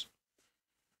terms.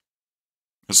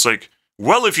 It's like,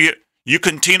 well, if you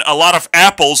contain a lot of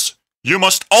apples, you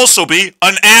must also be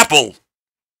an apple.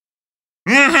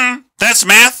 That's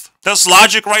math. That's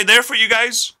logic right there for you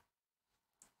guys.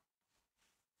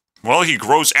 Well, he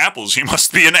grows apples. He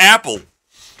must be an apple.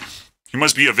 He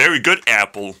must be a very good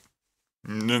apple.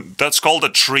 That's called a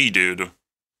tree, dude.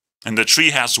 And the tree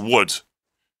has wood.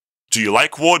 Do you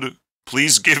like wood?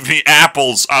 Please give me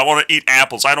apples. I want to eat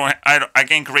apples. I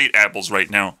can't create apples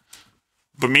right now.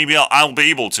 But maybe I'll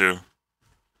be able to.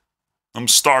 I'm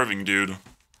starving, dude.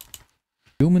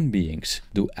 Human beings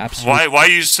do absolutely. Why are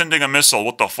you sending a missile?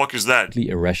 What the fuck is that?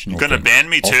 Irrational. You gonna ban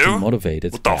me too? Often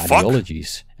motivated what the by fuck?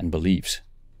 ideologies and beliefs.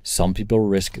 Some people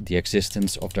risk the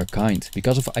existence of their kind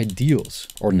because of ideals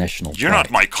or national pride. You're not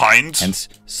my kind. Hence,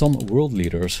 some world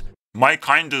leaders. My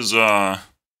kind is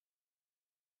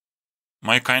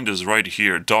right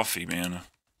here, Duffy, man.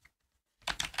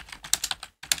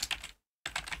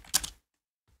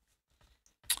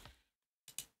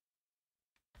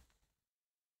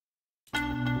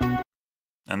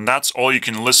 And that's all you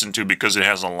can listen to because it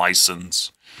has a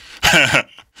license.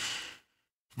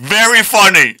 Very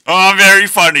funny! Oh, very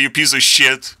funny, you piece of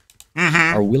shit.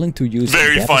 Are willing to use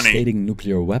Very devastating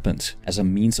nuclear weapons as a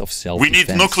means of self-defense.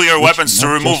 We need nuclear weapons to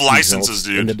remove licenses,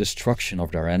 dude. In the destruction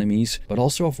of their enemies, but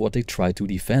also of what they try to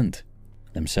defend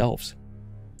themselves.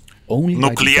 Only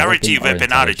nuclearity, by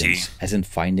weaponarity, as in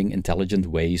finding intelligent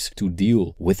ways to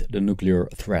deal with the nuclear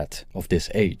threat of this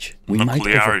age, we might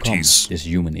overcome this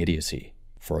human idiocy.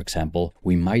 For example,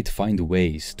 we might find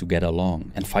ways to get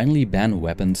along and finally ban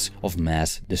weapons of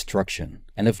mass destruction.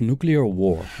 And if nuclear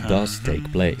war does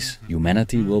take place,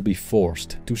 humanity will be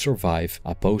forced to survive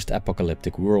a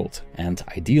post-apocalyptic world and,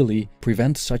 ideally,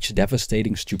 prevent such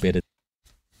devastating stupidity.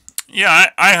 Yeah,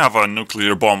 I have a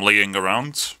nuclear bomb laying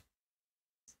around.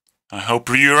 I hope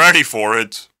you're ready for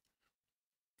it.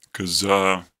 Because,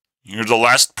 you're the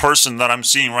last person that I'm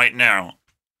seeing right now.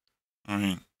 I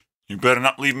mean, you better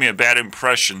not leave me a bad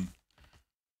impression.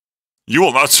 You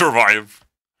will not survive.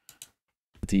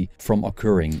 From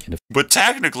occurring in the But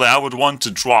technically, I would want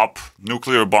to drop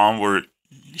nuclear bomb where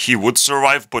he would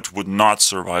survive, but would not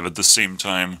survive at the same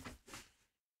time.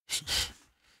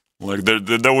 Like,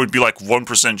 there would be like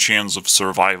 1% chance of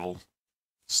survival.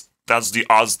 That's the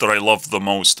odds that I love the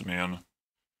most, man.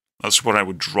 That's when I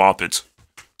would drop it.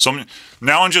 So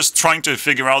now I'm just trying to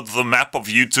figure out the map of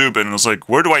YouTube, and it's like,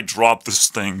 where do I drop this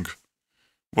thing?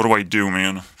 What do I do,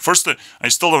 man? First, I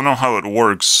still don't know how it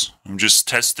works. I'm just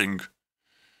testing.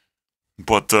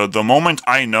 But the moment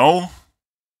I know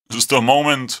is the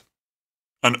moment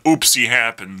an oopsie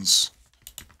happens.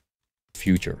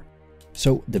 Future.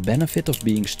 So the benefit of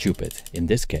being stupid, in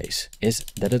this case, is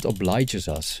that it obliges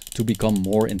us to become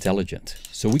more intelligent,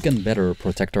 so we can better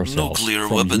protect ourselves Nuclear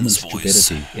from human weapons,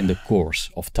 stupidity in the course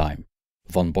of time.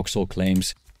 Von Boxel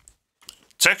claims,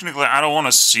 technically, I don't want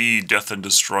to see death and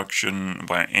destruction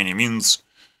by any means.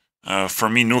 For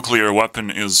me, nuclear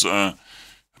weapon is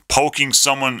poking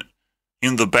someone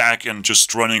in the back and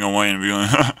just running away and being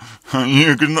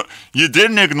like, you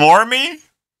didn't ignore me?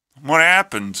 What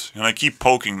happened? And I keep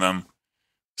poking them.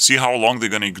 See how long they're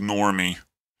gonna ignore me.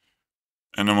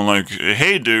 And I'm like,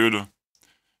 hey dude.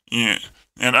 Yeah.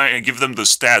 And I give them the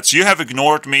stats. You have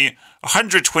ignored me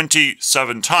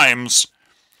 127 times.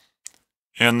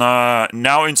 And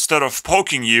now instead of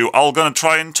poking you, I'm gonna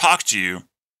try and talk to you.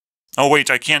 Oh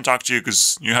wait, I can't talk to you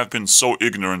because you have been so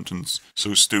ignorant and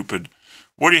so stupid.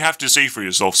 What do you have to say for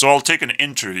yourself? So I'll take an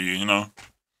interview, you know.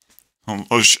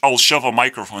 I'll shove a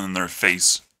microphone in their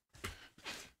face.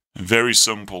 Very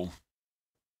simple.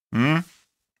 What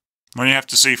do you have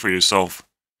to say for yourself?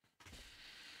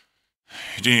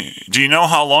 Do you know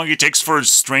how long it takes for a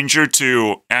stranger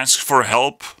to ask for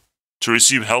help? To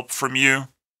receive help from you?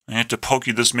 I have to poke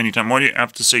you this many times. What do you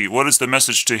have to say? What is the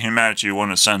message to humanity you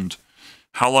want to send?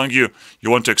 How long you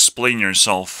want to explain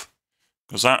yourself?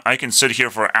 Because I can sit here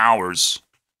for hours.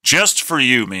 Just for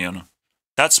you, man.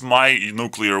 That's my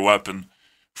nuclear weapon.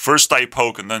 First I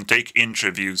poke and then take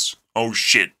interviews. Oh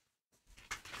shit.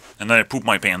 And then I poop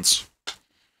my pants.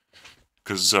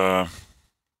 Because,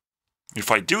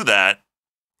 if I do that,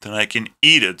 then I can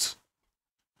eat it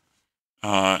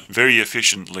very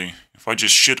efficiently. If I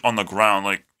just shit on the ground,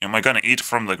 like, am I gonna eat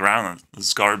from the ground?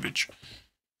 This garbage.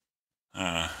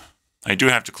 I do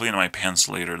have to clean my pants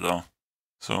later, though.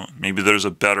 So maybe there's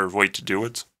a better way to do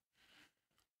it.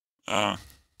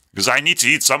 Because I need to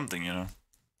eat something, you know.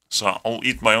 So I'll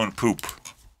eat my own poop.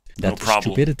 that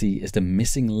stupidity is the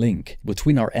missing link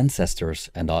between our ancestors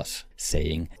and us,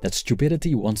 saying that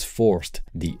stupidity once forced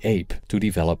the ape to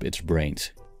develop its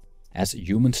brains, as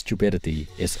human stupidity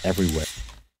is everywhere.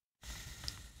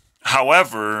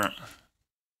 However,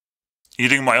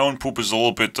 eating my own poop is a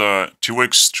little bit too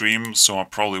extreme, so I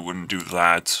probably wouldn't do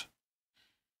that.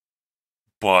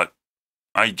 But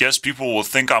I guess people will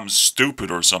think I'm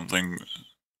stupid or something.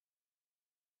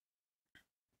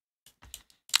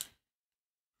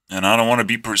 And I don't want to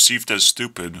be perceived as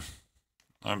stupid.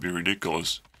 That'd be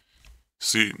ridiculous.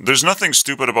 See, there's nothing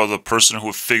stupid about the person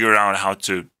who figured out how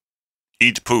to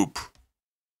eat poop.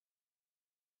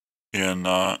 And,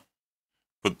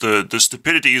 but the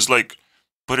stupidity is like,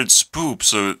 but it's poop,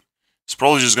 so it's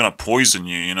probably just gonna poison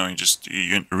you, you know,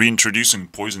 you're reintroducing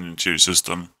poison into your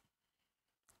system.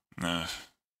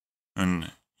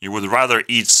 And you would rather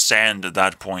eat sand at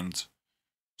that point.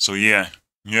 So yeah,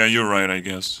 you're right, I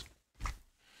guess.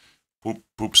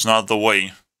 Poop's not the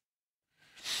way.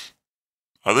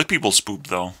 Other people's poop,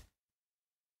 though.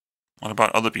 What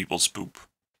about other people's poop?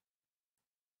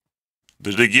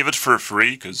 Did they give it for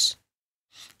free? Cause,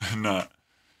 no,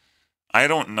 I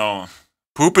don't know.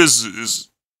 Poop is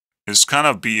kind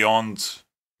of beyond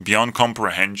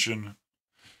comprehension.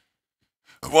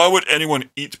 Why would anyone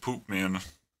eat poop, man?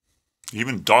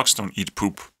 Even dogs don't eat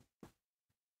poop.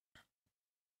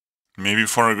 Maybe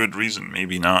for a good reason,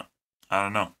 maybe not. I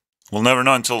don't know. We'll never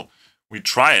know until we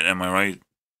try it, am I right?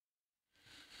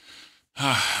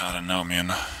 I don't know,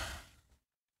 man.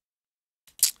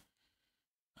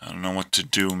 I don't know what to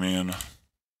do, man.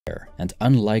 And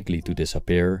unlikely to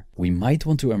disappear, we might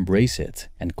want to embrace it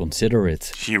and consider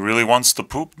it. He really wants to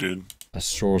poop, dude. A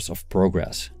source of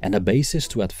progress and a basis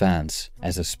to advance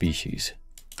as a species.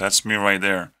 That's me right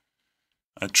there.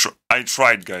 I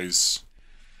tried, guys.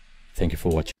 Thank you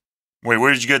for watching. Wait,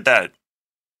 where did you get that?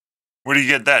 Where did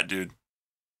you get that, dude?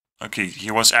 Okay,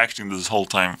 he was acting this whole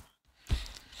time.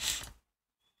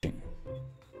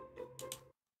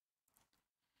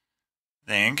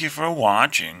 Thank you for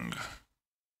watching.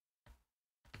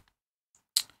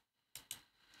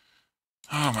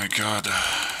 Oh my god.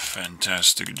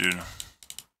 Fantastic, dude.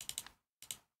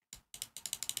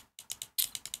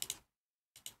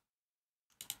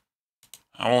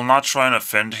 I will not try and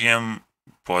offend him,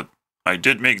 but I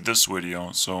did make this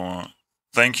video, so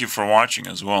thank you for watching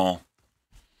as well.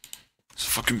 It's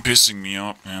fucking pissing me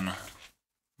off, man.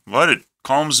 But it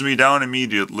calms me down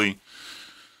immediately.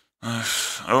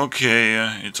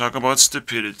 Okay, you talk about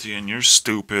stupidity and you're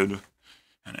stupid.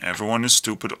 And everyone is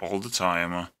stupid all the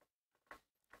time.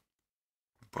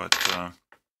 But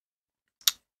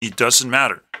it doesn't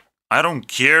matter. I don't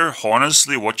care,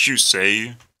 honestly, what you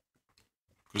say.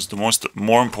 Because the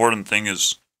more important thing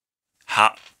is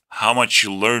how much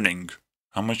you're learning.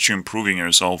 How much you're improving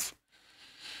yourself.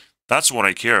 That's what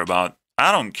I care about.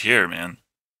 I don't care, man.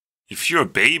 If you're a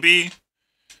baby,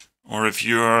 or if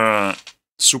you're a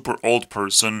super old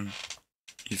person,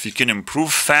 if you can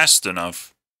improve fast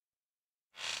enough,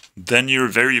 then you're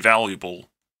very valuable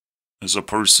as a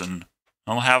person.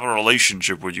 I'll have a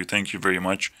relationship with you, thank you very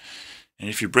much. And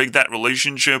if you break that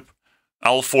relationship,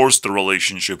 I'll force the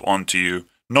relationship onto you.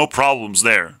 No problems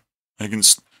there.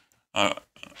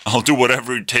 I'll do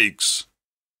whatever it takes.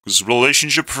 Because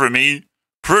relationship for me,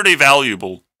 pretty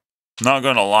valuable. Not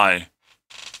gonna lie.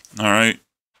 Alright.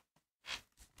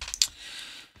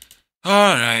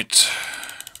 Alright.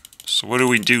 So what do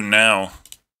we do now?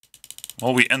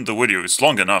 Well, we end the video. It's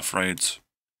long enough, right?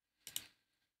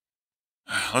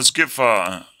 Let's give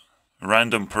a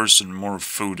random person more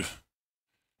food.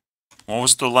 What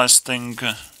was the last thing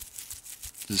to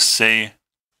say?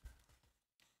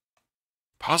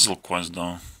 Puzzle quest,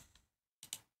 though.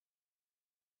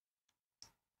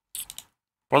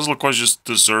 Puzzle quest just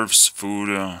deserves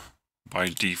food by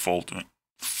default.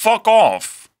 Fuck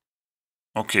off!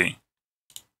 Okay.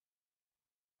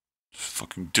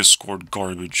 Fucking Discord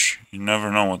garbage. You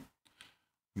never know what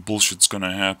bullshit's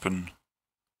gonna happen.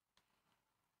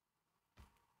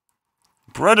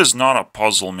 Bread is not a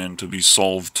puzzle, man, to be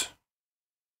solved.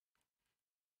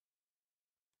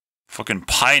 Fucking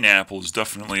pineapple is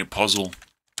definitely a puzzle.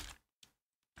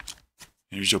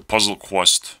 Here's your puzzle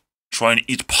quest. Try and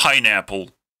eat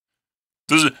pineapple.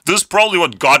 This is probably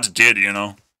what God did, you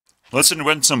know. Let's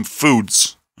invent some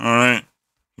foods, alright?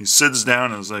 He sits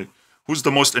down and is like, who's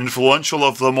the most influential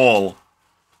of them all?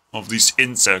 Of these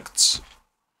insects.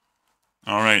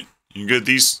 Alright, you get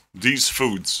these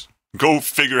foods. Go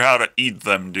figure how to eat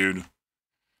them, dude.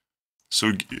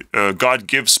 So, God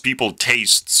gives people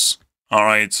tastes,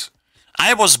 alright?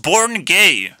 I was born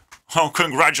gay. Oh,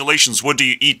 congratulations, what do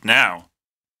you eat now?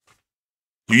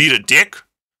 You eat a dick?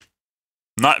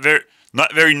 Not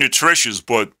very nutritious,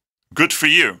 but good for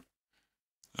you.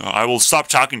 I will stop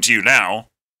talking to you now.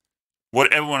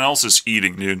 What everyone else is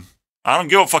eating, dude. I don't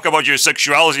give a fuck about your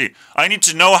sexuality. I need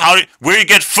to know where you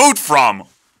get food from.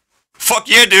 Fuck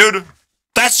yeah, dude.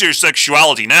 That's your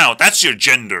sexuality now. That's your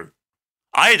gender.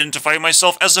 I identify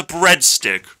myself as a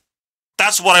breadstick.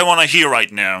 That's what I want to hear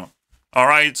right now.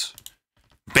 Alright?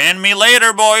 Ban me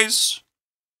later, boys.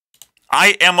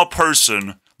 I am a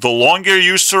person. The longer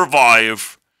you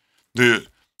survive,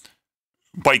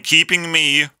 by keeping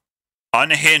me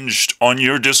unhinged on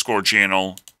your Discord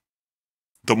channel,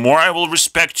 the more I will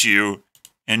respect you,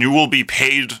 and you will be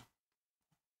paid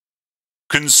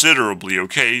considerably,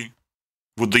 okay?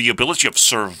 With the ability of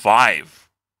survival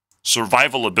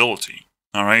ability,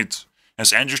 alright?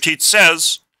 As Andrew Tate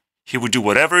says, he would do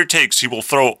whatever it takes. He will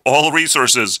throw all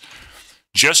resources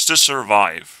just to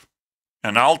survive.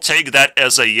 And I'll take that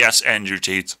as a yes, Andrew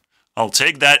Tate. I'll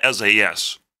take that as a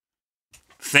yes.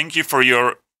 Thank you for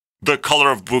the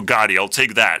color of Bugatti. I'll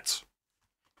take that.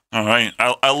 Alright,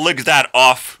 I'll lick that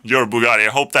off your Bugatti.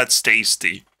 I hope that's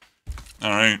tasty.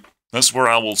 Alright, that's where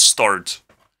I will start.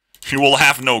 You will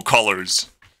have no colors.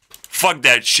 Fuck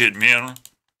that shit, man.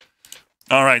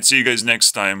 Alright, see you guys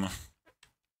next time.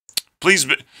 Please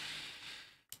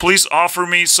offer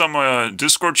me some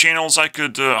Discord channels I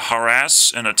could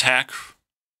harass and attack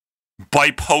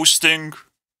by posting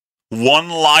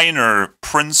one-liner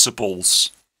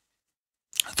principles.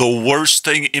 The worst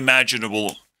thing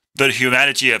imaginable that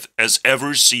humanity has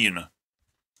ever seen.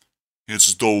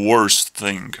 It's the worst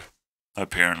thing,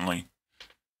 apparently.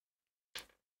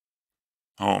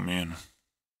 Oh, man.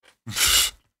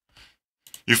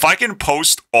 If I can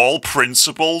post all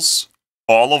principles,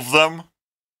 all of them,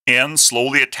 and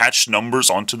slowly attach numbers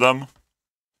onto them,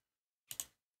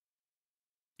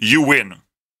 you win.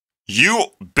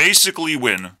 You basically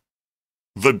win.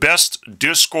 The best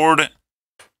Discord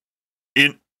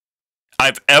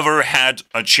I've ever had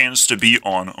a chance to be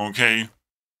on, okay?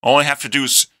 All I have to do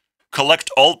is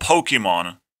collect all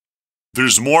Pokemon.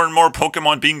 There's more and more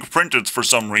Pokemon being printed for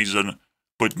some reason,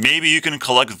 but maybe you can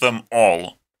collect them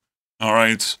all.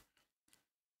 Alright?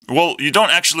 Well, you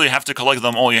don't actually have to collect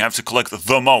them all, you have to collect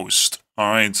the most.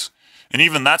 Alright? And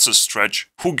even that's a stretch.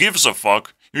 Who gives a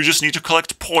fuck? You just need to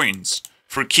collect points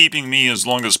for keeping me as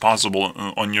long as possible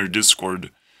on your Discord.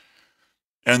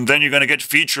 And then you're gonna get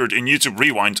featured in YouTube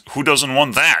Rewind. Who doesn't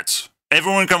want that?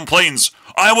 Everyone complains,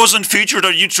 I wasn't featured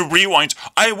on YouTube Rewind.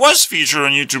 I was featured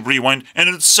on YouTube Rewind, and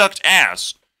it sucked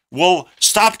ass. Well,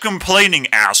 stop complaining,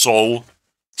 asshole.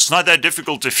 It's not that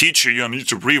difficult to feature you on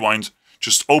YouTube Rewind.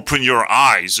 Just open your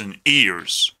eyes and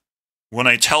ears. When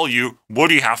I tell you, what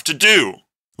do you have to do?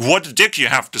 What dick you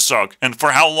have to suck, and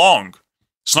for how long?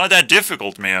 It's not that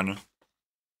difficult, man.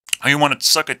 Oh, you want to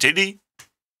suck a titty?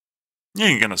 You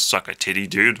ain't gonna suck a titty,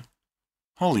 dude.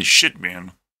 Holy shit,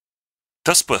 man.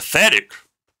 That's pathetic.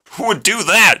 Who would do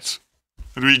that?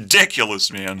 Ridiculous,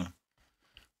 man.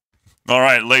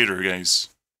 Alright, later, guys.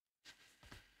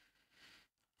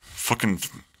 Fucking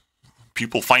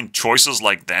people find choices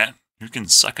like that. You can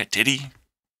suck a titty?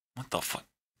 What the fuck?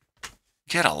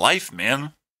 Get a life,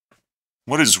 man.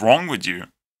 What is wrong with you?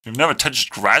 You've never touched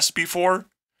grass before?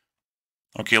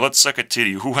 Okay, let's suck a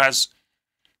titty. Who has...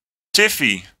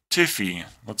 Tiffy. Tiffy.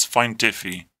 Let's find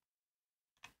Tiffy.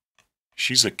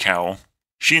 She's a cow.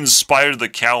 She inspired the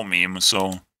cow meme,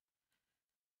 so...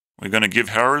 we're gonna give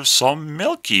her some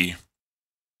milky.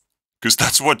 Because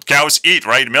that's what cows eat,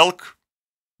 right? Milk?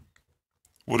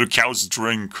 What do cows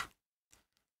drink?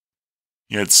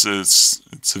 Yeah, it's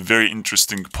a very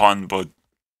interesting pun, but...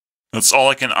 that's all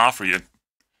I can offer you.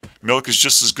 Milk is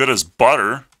just as good as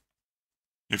butter.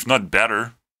 If not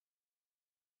better.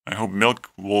 I hope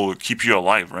milk will keep you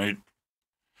alive, right?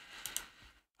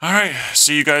 Alright,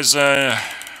 see you guys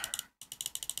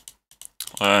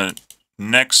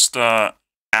next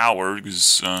hour,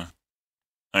 because I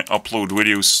upload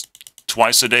videos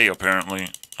twice a day, apparently.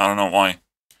 I don't know why.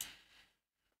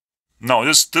 No,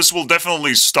 this will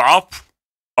definitely stop.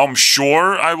 I'm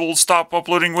sure I will stop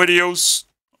uploading videos.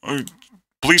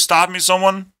 Please stop me,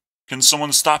 someone. Can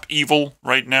someone stop evil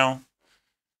right now?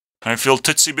 I feel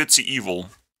titsy-bitsy evil.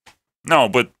 No,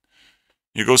 but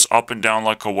it goes up and down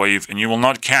like a wave, and you will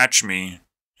not catch me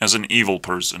as an evil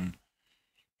person.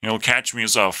 You'll catch me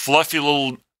as a fluffy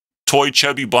little toy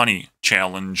chubby bunny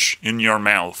challenge in your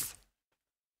mouth.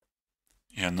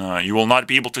 And you will not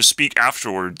be able to speak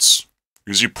afterwards,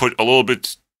 because you put a little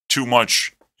bit too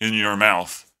much in your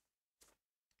mouth.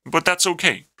 But that's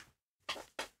okay.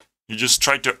 You just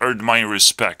tried to earn my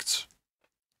respect.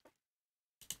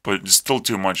 But it's still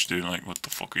too much, dude. Like, what the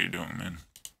fuck are you doing, man?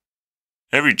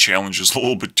 Every challenge is a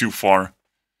little bit too far.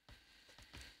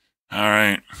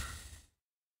 Alright.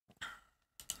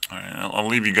 Alright, I'll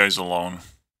leave you guys alone.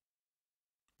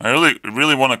 I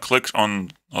really want to click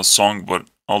on a song, but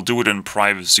I'll do it in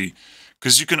privacy.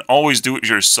 Because you can always do it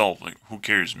yourself. Like, who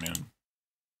cares, man?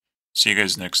 See you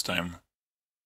guys next time.